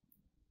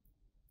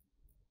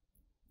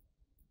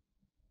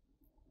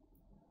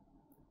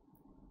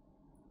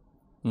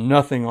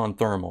 Nothing on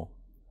thermal.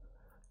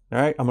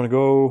 All right, I'm going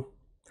to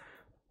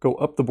go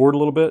up the board a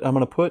little bit. I'm going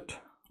to put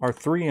our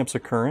 3 amps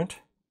of current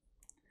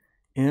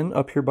in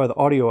up here by the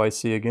audio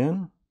IC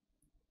again.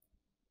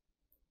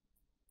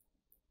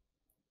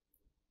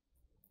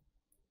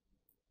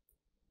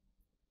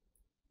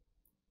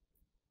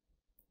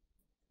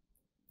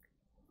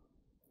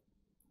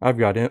 I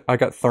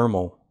got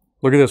thermal.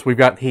 Look at this, we've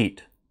got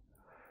heat.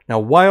 Now,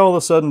 why all of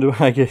a sudden do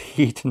I get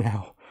heat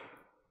now?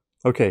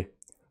 Okay,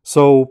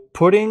 so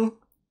putting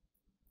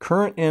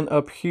current in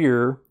up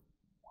here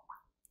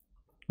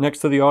next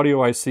to the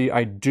audio IC,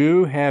 I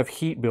do have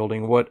heat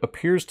building, what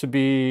appears to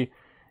be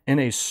in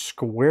a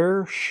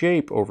square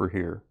shape over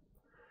here.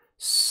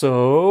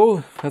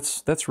 So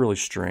that's really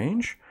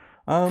strange.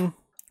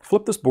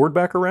 Flip this board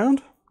back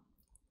around.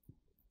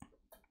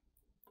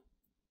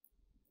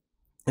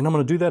 And I'm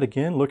going to do that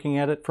again, looking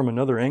at it from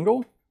another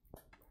angle.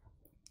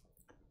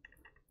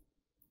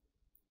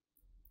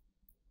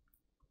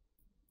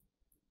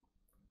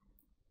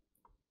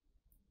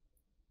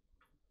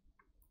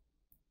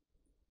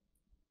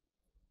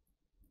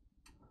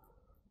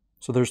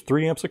 So there's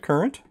 3 amps of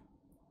current.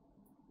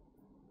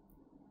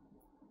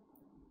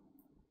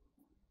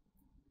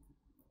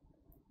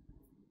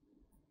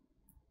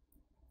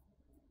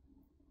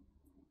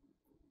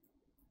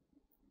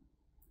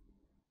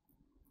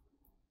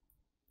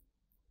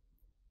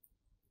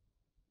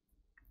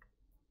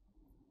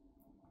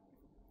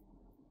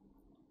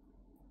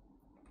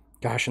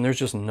 Gosh, and there's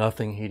just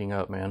nothing heating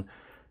up, man.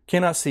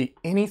 Cannot see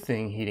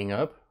anything heating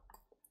up.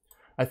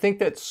 I think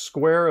that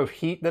square of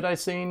heat that I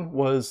seen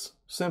was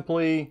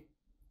simply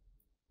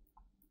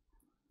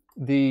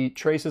the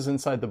traces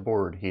inside the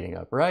board heating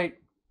up, right?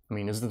 I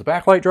mean, is it the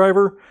backlight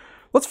driver?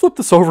 Let's flip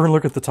this over and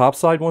look at the top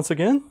side once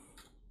again.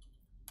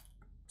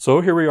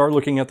 So here we are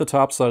looking at the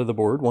top side of the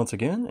board once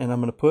again, and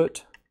I'm going to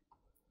put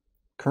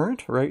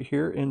current right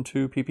here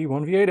into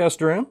PP1 V8S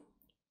DRAM.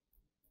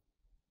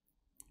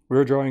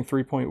 We're drawing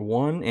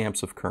 3.1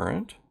 amps of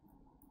current.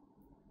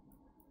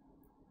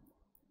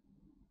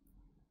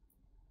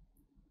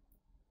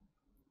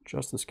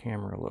 Adjust this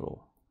camera a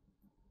little.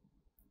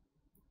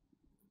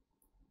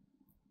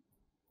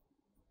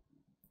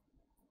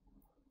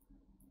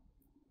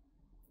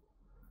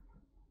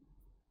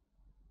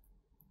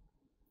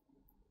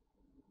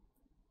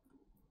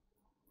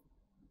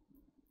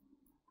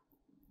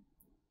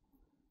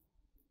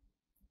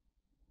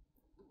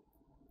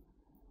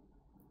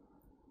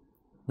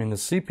 I mean, the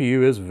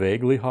CPU is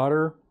vaguely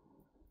hotter,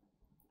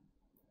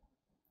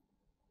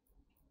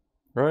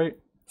 right?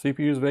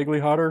 CPU is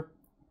vaguely hotter.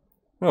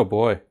 Oh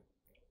boy.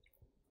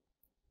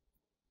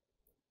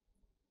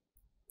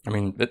 I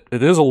mean,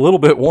 it is a little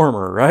bit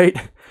warmer, right?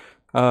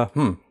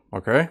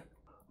 Okay.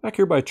 Back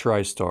here by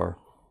TriStar.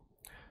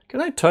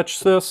 Can I touch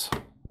this?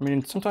 I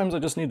mean, sometimes I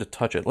just need to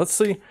touch it. Let's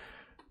see.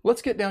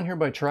 Let's get down here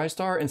by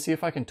TriStar and see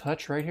if I can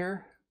touch right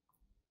here.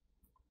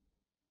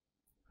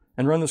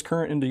 And run this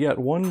current into yet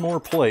one more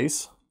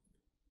place.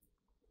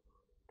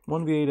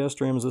 1 V8S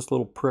DRAM is this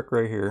little prick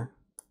right here.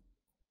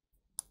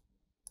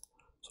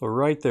 So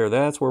right there,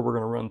 that's where we're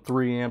going to run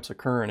 3 amps of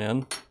current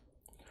in.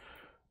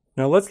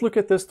 Now let's look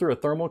at this through a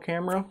thermal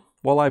camera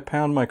while I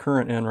pound my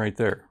current in right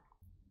there.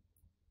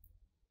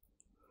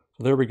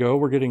 So there we go,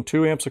 we're getting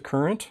 2 amps of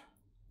current.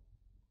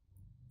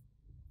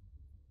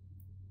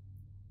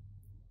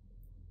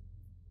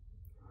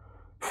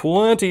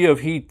 Plenty of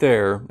heat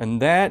there,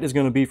 and that is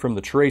going to be from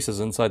the traces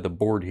inside the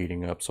board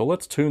heating up. So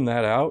let's tune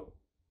that out.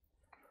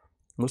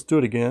 Let's do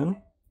it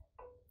again.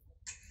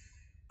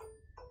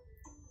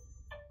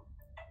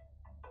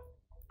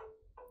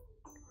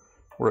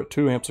 We're at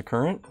 2 amps of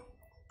current.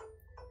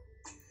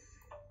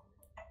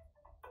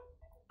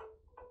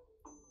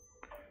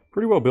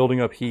 Pretty well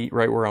building up heat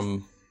right where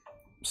I'm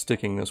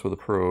sticking this with a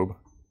probe.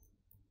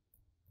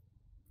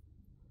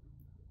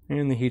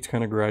 And the heat's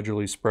kind of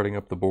gradually spreading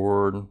up the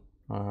board.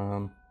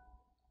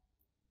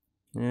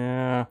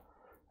 Yeah,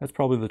 that's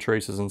probably the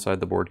traces inside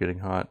the board getting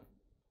hot.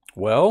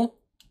 Well,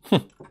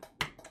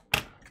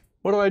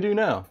 what do I do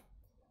now?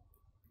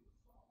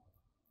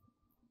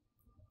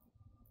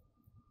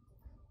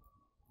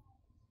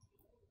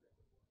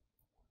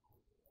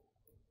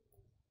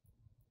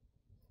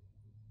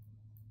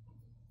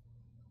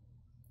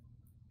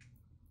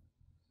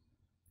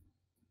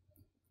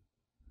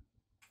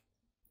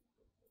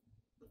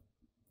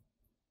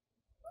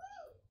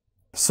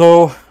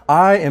 So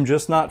I am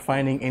just not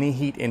finding any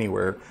heat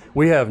anywhere.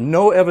 We have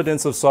no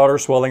evidence of solder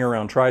swelling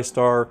around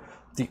TriStar.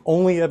 The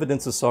only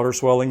evidence of solder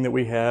swelling that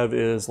we have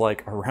is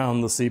like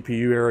around the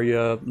CPU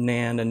area,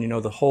 NAND, and you know,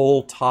 the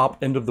whole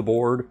top end of the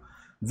board.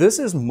 This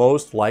is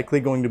most likely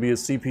going to be a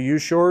CPU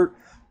short,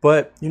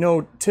 but you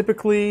know,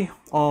 typically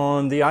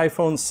on the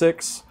iPhone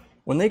 6,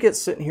 when they get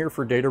sent here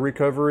for data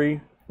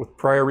recovery with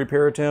prior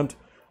repair attempt,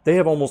 they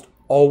have almost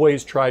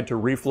always tried to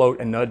refloat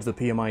and nudge the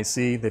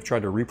PMIC. They've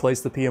tried to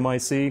replace the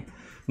PMIC.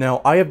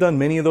 Now, I have done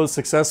many of those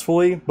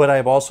successfully, but I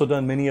have also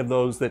done many of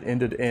those that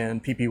ended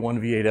in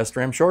PP1V8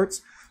 SRAM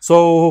shorts.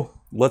 So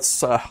let's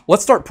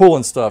start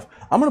pulling stuff.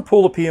 I'm going to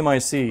pull the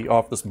PMIC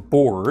off this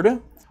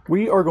board.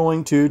 We are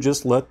going to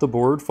just let the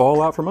board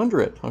fall out from under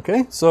it,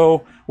 okay?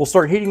 So we'll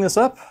start heating this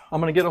up.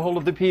 I'm going to get a hold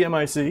of the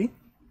PMIC.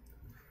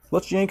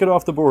 Let's yank it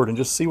off the board and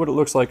just see what it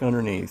looks like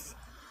underneath.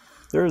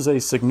 There's a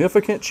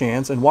significant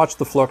chance, and watch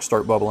the flux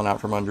start bubbling out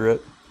from under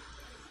it.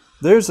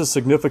 There's a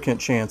significant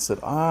chance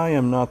that I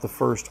am not the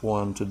first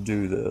one to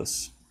do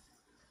this.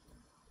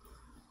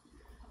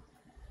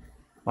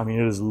 I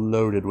mean, it is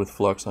loaded with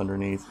flux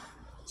underneath.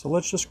 So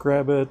let's just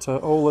grab it.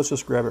 Let's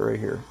just grab it right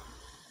here.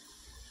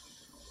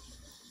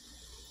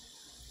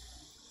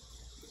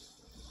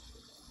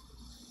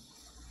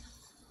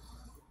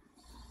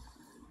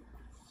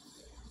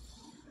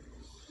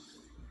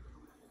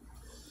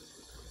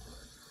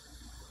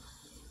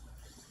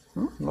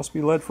 Must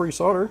be lead-free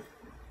solder.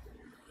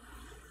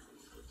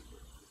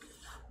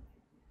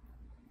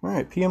 All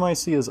right,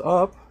 PMIC is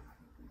up.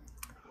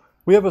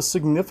 We have a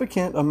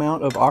significant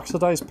amount of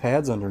oxidized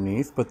pads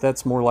underneath, but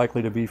that's more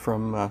likely to be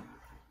from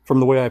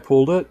the way I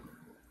pulled it.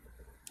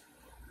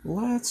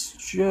 Let's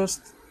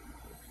just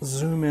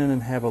zoom in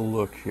and have a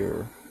look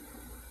here.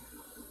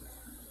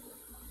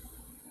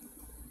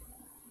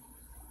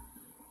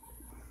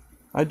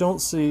 I don't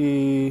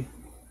see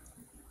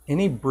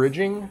any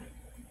bridging.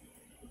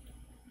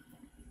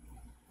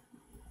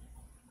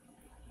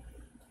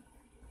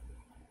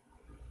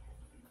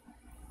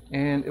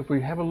 And if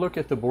we have a look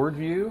at the board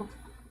view,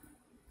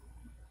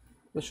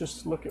 let's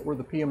just look at where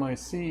the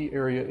PMIC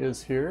area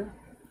is here.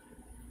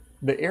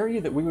 The area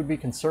that we would be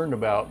concerned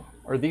about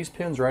are these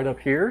pins right up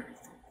here.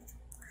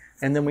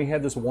 And then we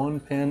have this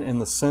one pin in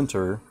the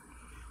center.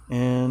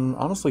 And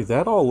honestly,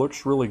 that all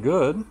looks really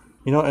good.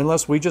 You know,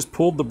 unless we just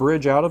pulled the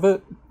bridge out of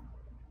it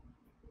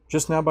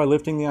just now by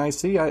lifting the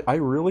IC, I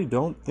really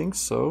don't think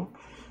so.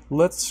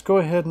 Let's go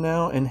ahead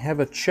now and have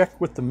a check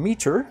with the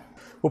meter.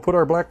 We'll put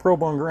our black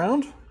probe on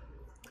ground.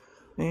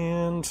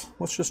 And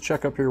let's just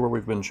check up here where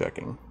we've been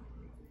checking.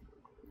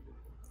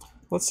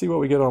 Let's see what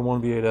we get on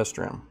 1V8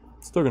 SRAM.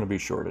 Still going to be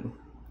shorted.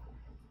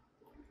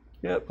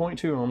 Yeah, 0.2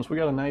 ohms. We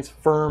got a nice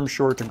firm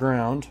short to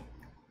ground.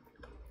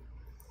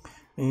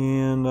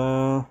 And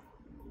I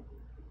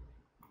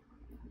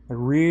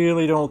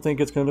really don't think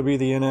it's going to be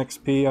the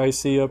NXP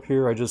IC up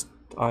here.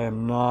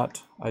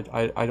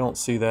 I don't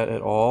see that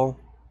at all.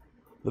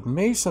 The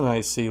Mason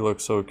IC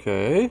looks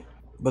okay,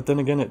 but then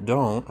again it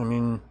don't. I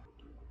mean,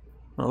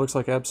 it looks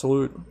like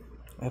absolute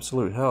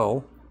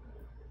hell.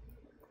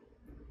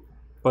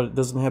 But it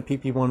doesn't have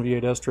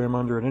PP1V8 SRAM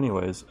under it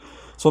anyways.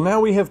 So now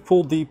we have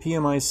pulled the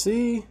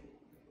PMIC.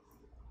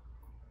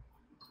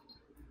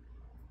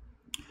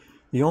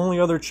 The only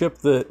other chip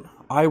that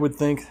I would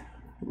think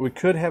we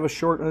could have a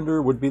short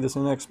under would be this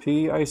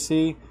NXP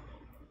IC.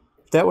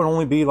 That would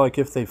only be like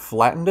if they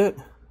flattened it.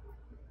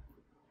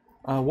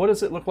 What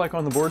does it look like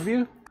on the board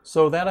view?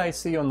 So that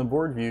IC on the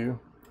board view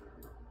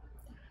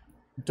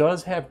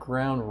does have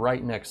ground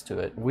right next to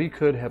it. We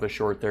could have a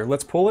short there.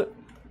 Let's pull it.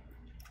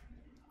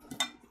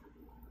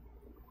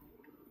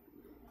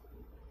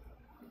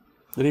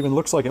 It even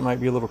looks like it might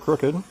be a little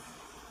crooked.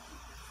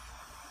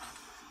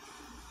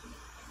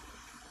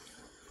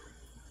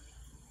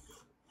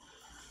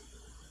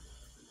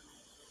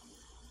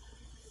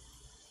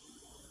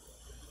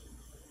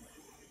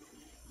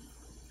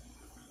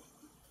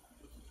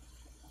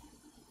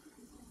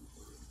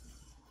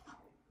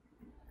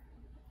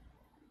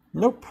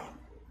 Nope.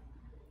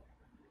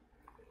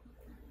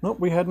 Nope,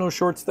 we had no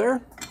shorts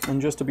there.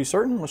 And just to be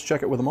certain, let's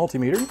check it with a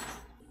multimeter.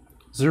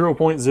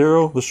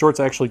 0.0, the short's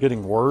actually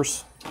getting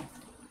worse.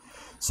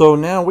 So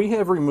now we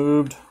have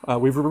removed,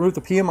 we've removed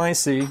the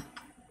PMIC,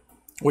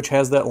 which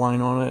has that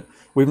line on it.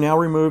 We've now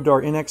removed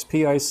our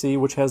NXP IC,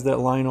 which has that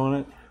line on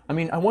it. I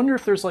mean, I wonder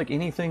if there's like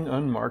anything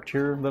unmarked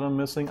here that I'm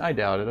missing. I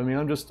doubt it. I mean,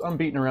 I'm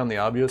beating around the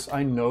obvious.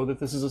 I know that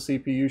this is a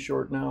CPU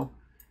short now.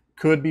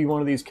 Could be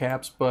one of these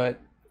caps, but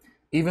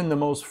even the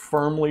most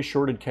firmly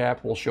shorted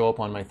cap will show up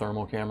on my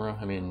thermal camera.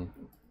 I mean,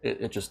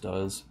 it just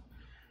does.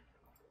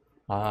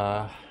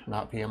 Not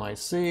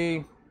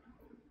PMIC.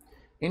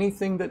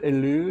 Anything that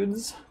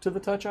alludes to the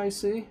Touch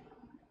IC?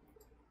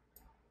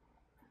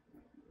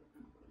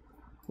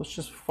 Let's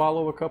just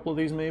follow a couple of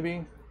these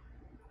maybe.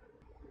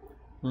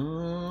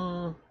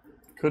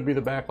 Could be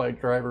the backlight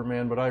driver,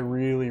 man, but I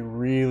really,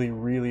 really,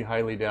 really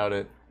highly doubt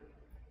it.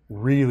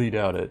 Really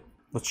doubt it.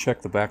 Let's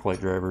check the backlight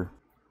driver.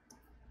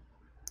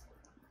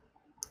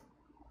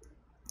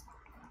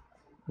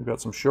 We've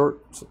got some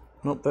short.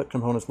 Nope, that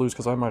component's loose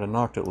because I might have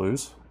knocked it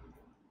loose.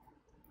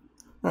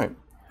 All right.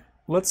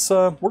 We're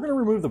going to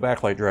remove the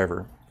backlight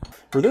driver.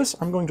 For this,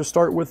 I'm going to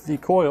start with the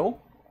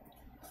coil.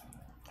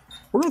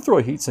 We're going to throw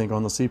a heatsink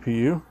on the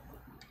CPU,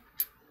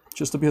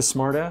 just to be a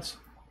smartass.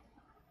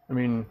 I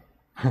mean,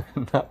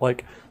 not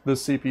like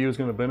this CPU is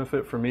going to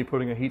benefit from me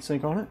putting a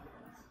heatsink on it.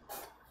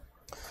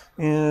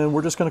 And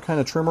we're just going to kind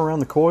of trim around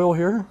the coil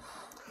here.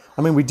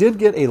 I mean, we did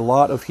get a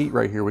lot of heat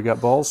right here. We got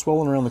balls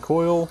swelling around the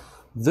coil.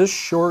 This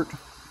short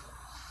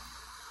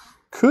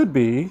could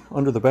be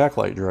under the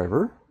backlight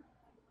driver.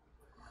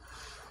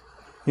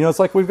 You know, it's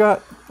like we've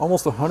got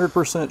almost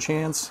 100%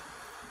 chance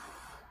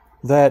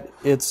that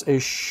it's a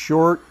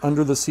short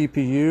under the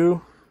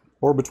CPU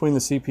or between the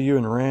CPU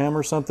and RAM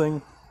or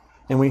something,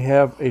 and we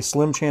have a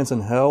slim chance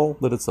in hell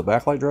that it's the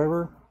backlight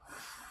driver.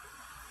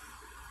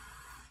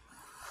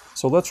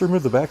 So let's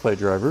remove the backlight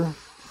driver.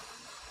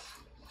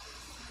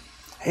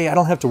 Hey, I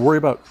don't have to worry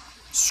about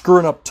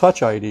screwing up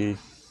Touch ID.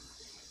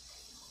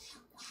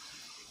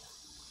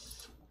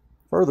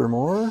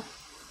 Furthermore,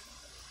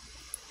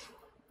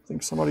 I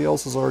think somebody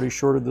else has already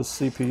shorted this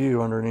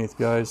CPU underneath,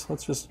 guys.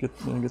 Let's just get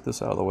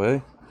this out of the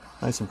way.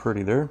 Nice and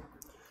pretty there.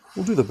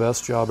 We'll do the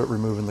best job at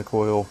removing the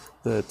coil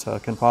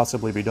that can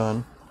possibly be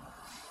done.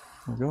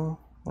 There we go.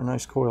 Our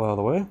nice coil out of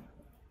the way.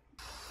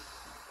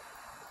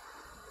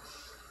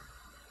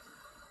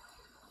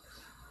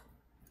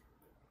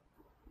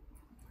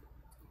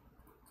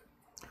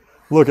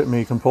 Look at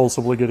me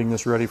compulsively getting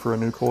this ready for a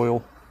new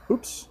coil.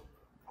 Oops.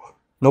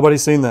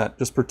 Nobody's seen that.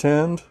 Just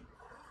pretend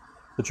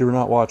that you were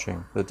not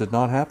watching. That did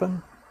not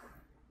happen.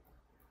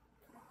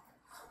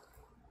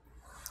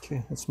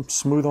 Okay, let's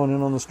smooth on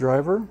in on this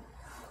driver.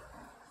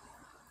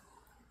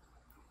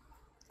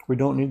 We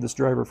don't need this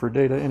driver for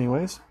data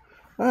anyways.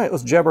 All right,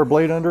 let's jab our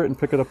blade under it and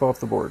pick it up off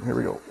the board. Here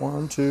we go.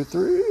 1, 2,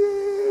 3.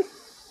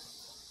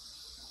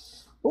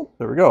 Oh,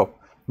 there we go.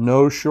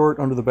 No short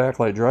under the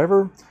backlight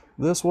driver.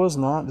 This was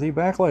not the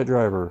backlight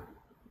driver.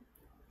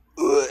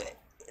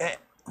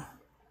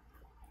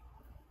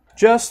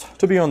 Just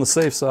to be on the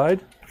safe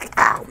side.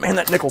 Ow, man,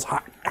 that nickel's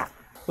hot.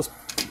 Let's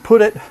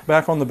put it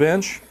back on the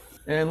bench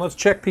and let's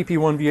check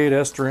PP1V8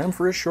 SRAM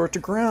for a short to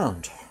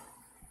ground.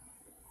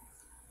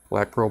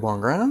 Black probe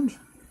on ground,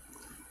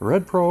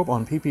 red probe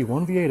on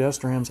PP1V8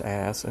 SRAM's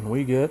ass, and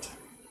we get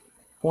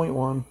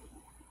 0.1,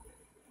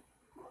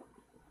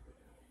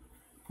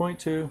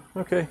 0.2,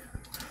 okay.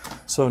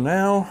 So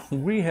now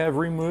we have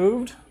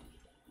removed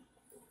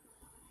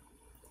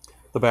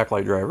the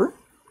backlight driver.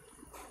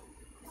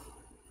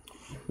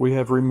 We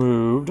have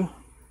removed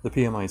the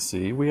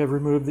PMIC. We have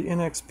removed the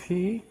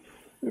NXP.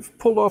 We've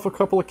pulled off a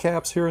couple of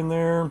caps here and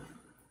there.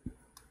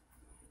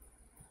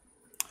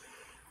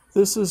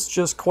 This is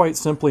just quite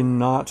simply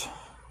not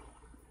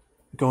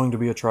going to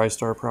be a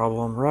TriStar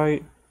problem,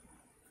 right?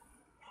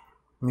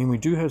 I mean, we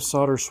do have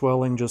solder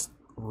swelling just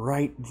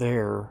right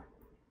there.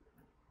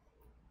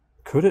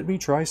 Could it be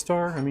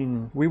TriStar? I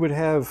mean, we would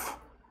have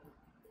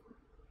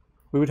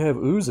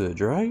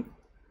oozage, right?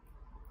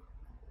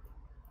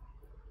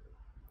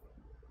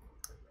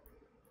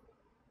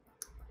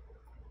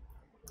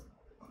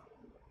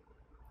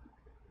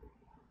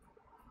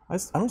 I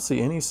don't see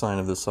any sign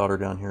of this solder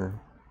down here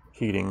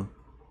heating.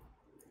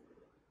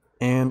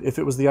 And if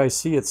it was the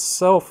IC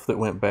itself that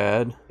went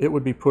bad, it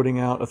would be putting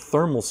out a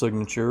thermal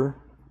signature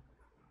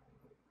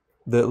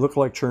that looked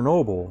like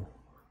Chernobyl.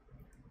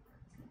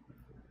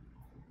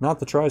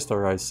 Not the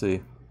TriStar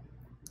IC.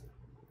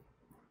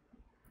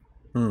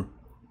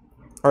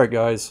 Alright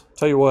guys,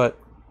 tell you what.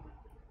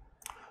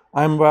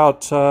 I'm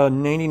about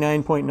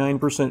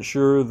 99.9%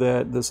 sure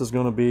that this is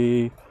going to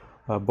be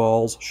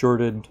balls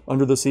shorted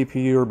under the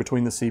CPU or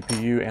between the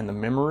CPU and the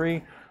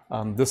memory.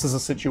 This is a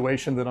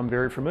situation that I'm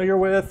very familiar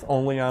with,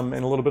 only I'm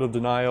in a little bit of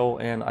denial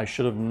and I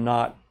should have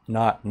not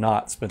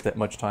spent that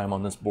much time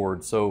on this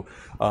board. So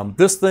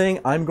this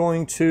thing, I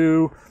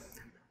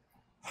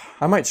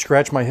might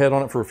scratch my head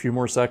on it for a few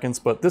more seconds,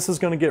 but this is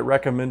going to get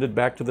recommended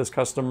back to this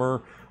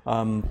customer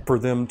for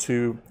them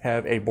to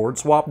have a board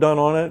swap done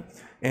on it.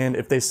 And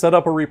if they set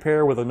up a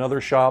repair with another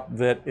shop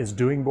that is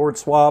doing board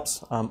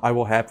swaps, I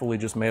will happily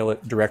just mail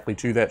it directly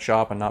to that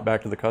shop and not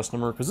back to the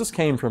customer, because this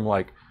came from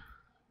like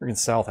freaking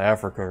South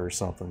Africa or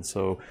something.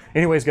 So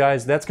anyways,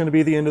 guys, that's going to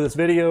be the end of this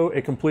video.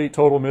 A complete,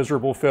 total,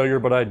 miserable failure,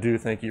 but I do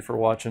thank you for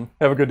watching.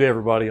 Have a good day,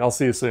 everybody. I'll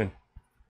see you soon.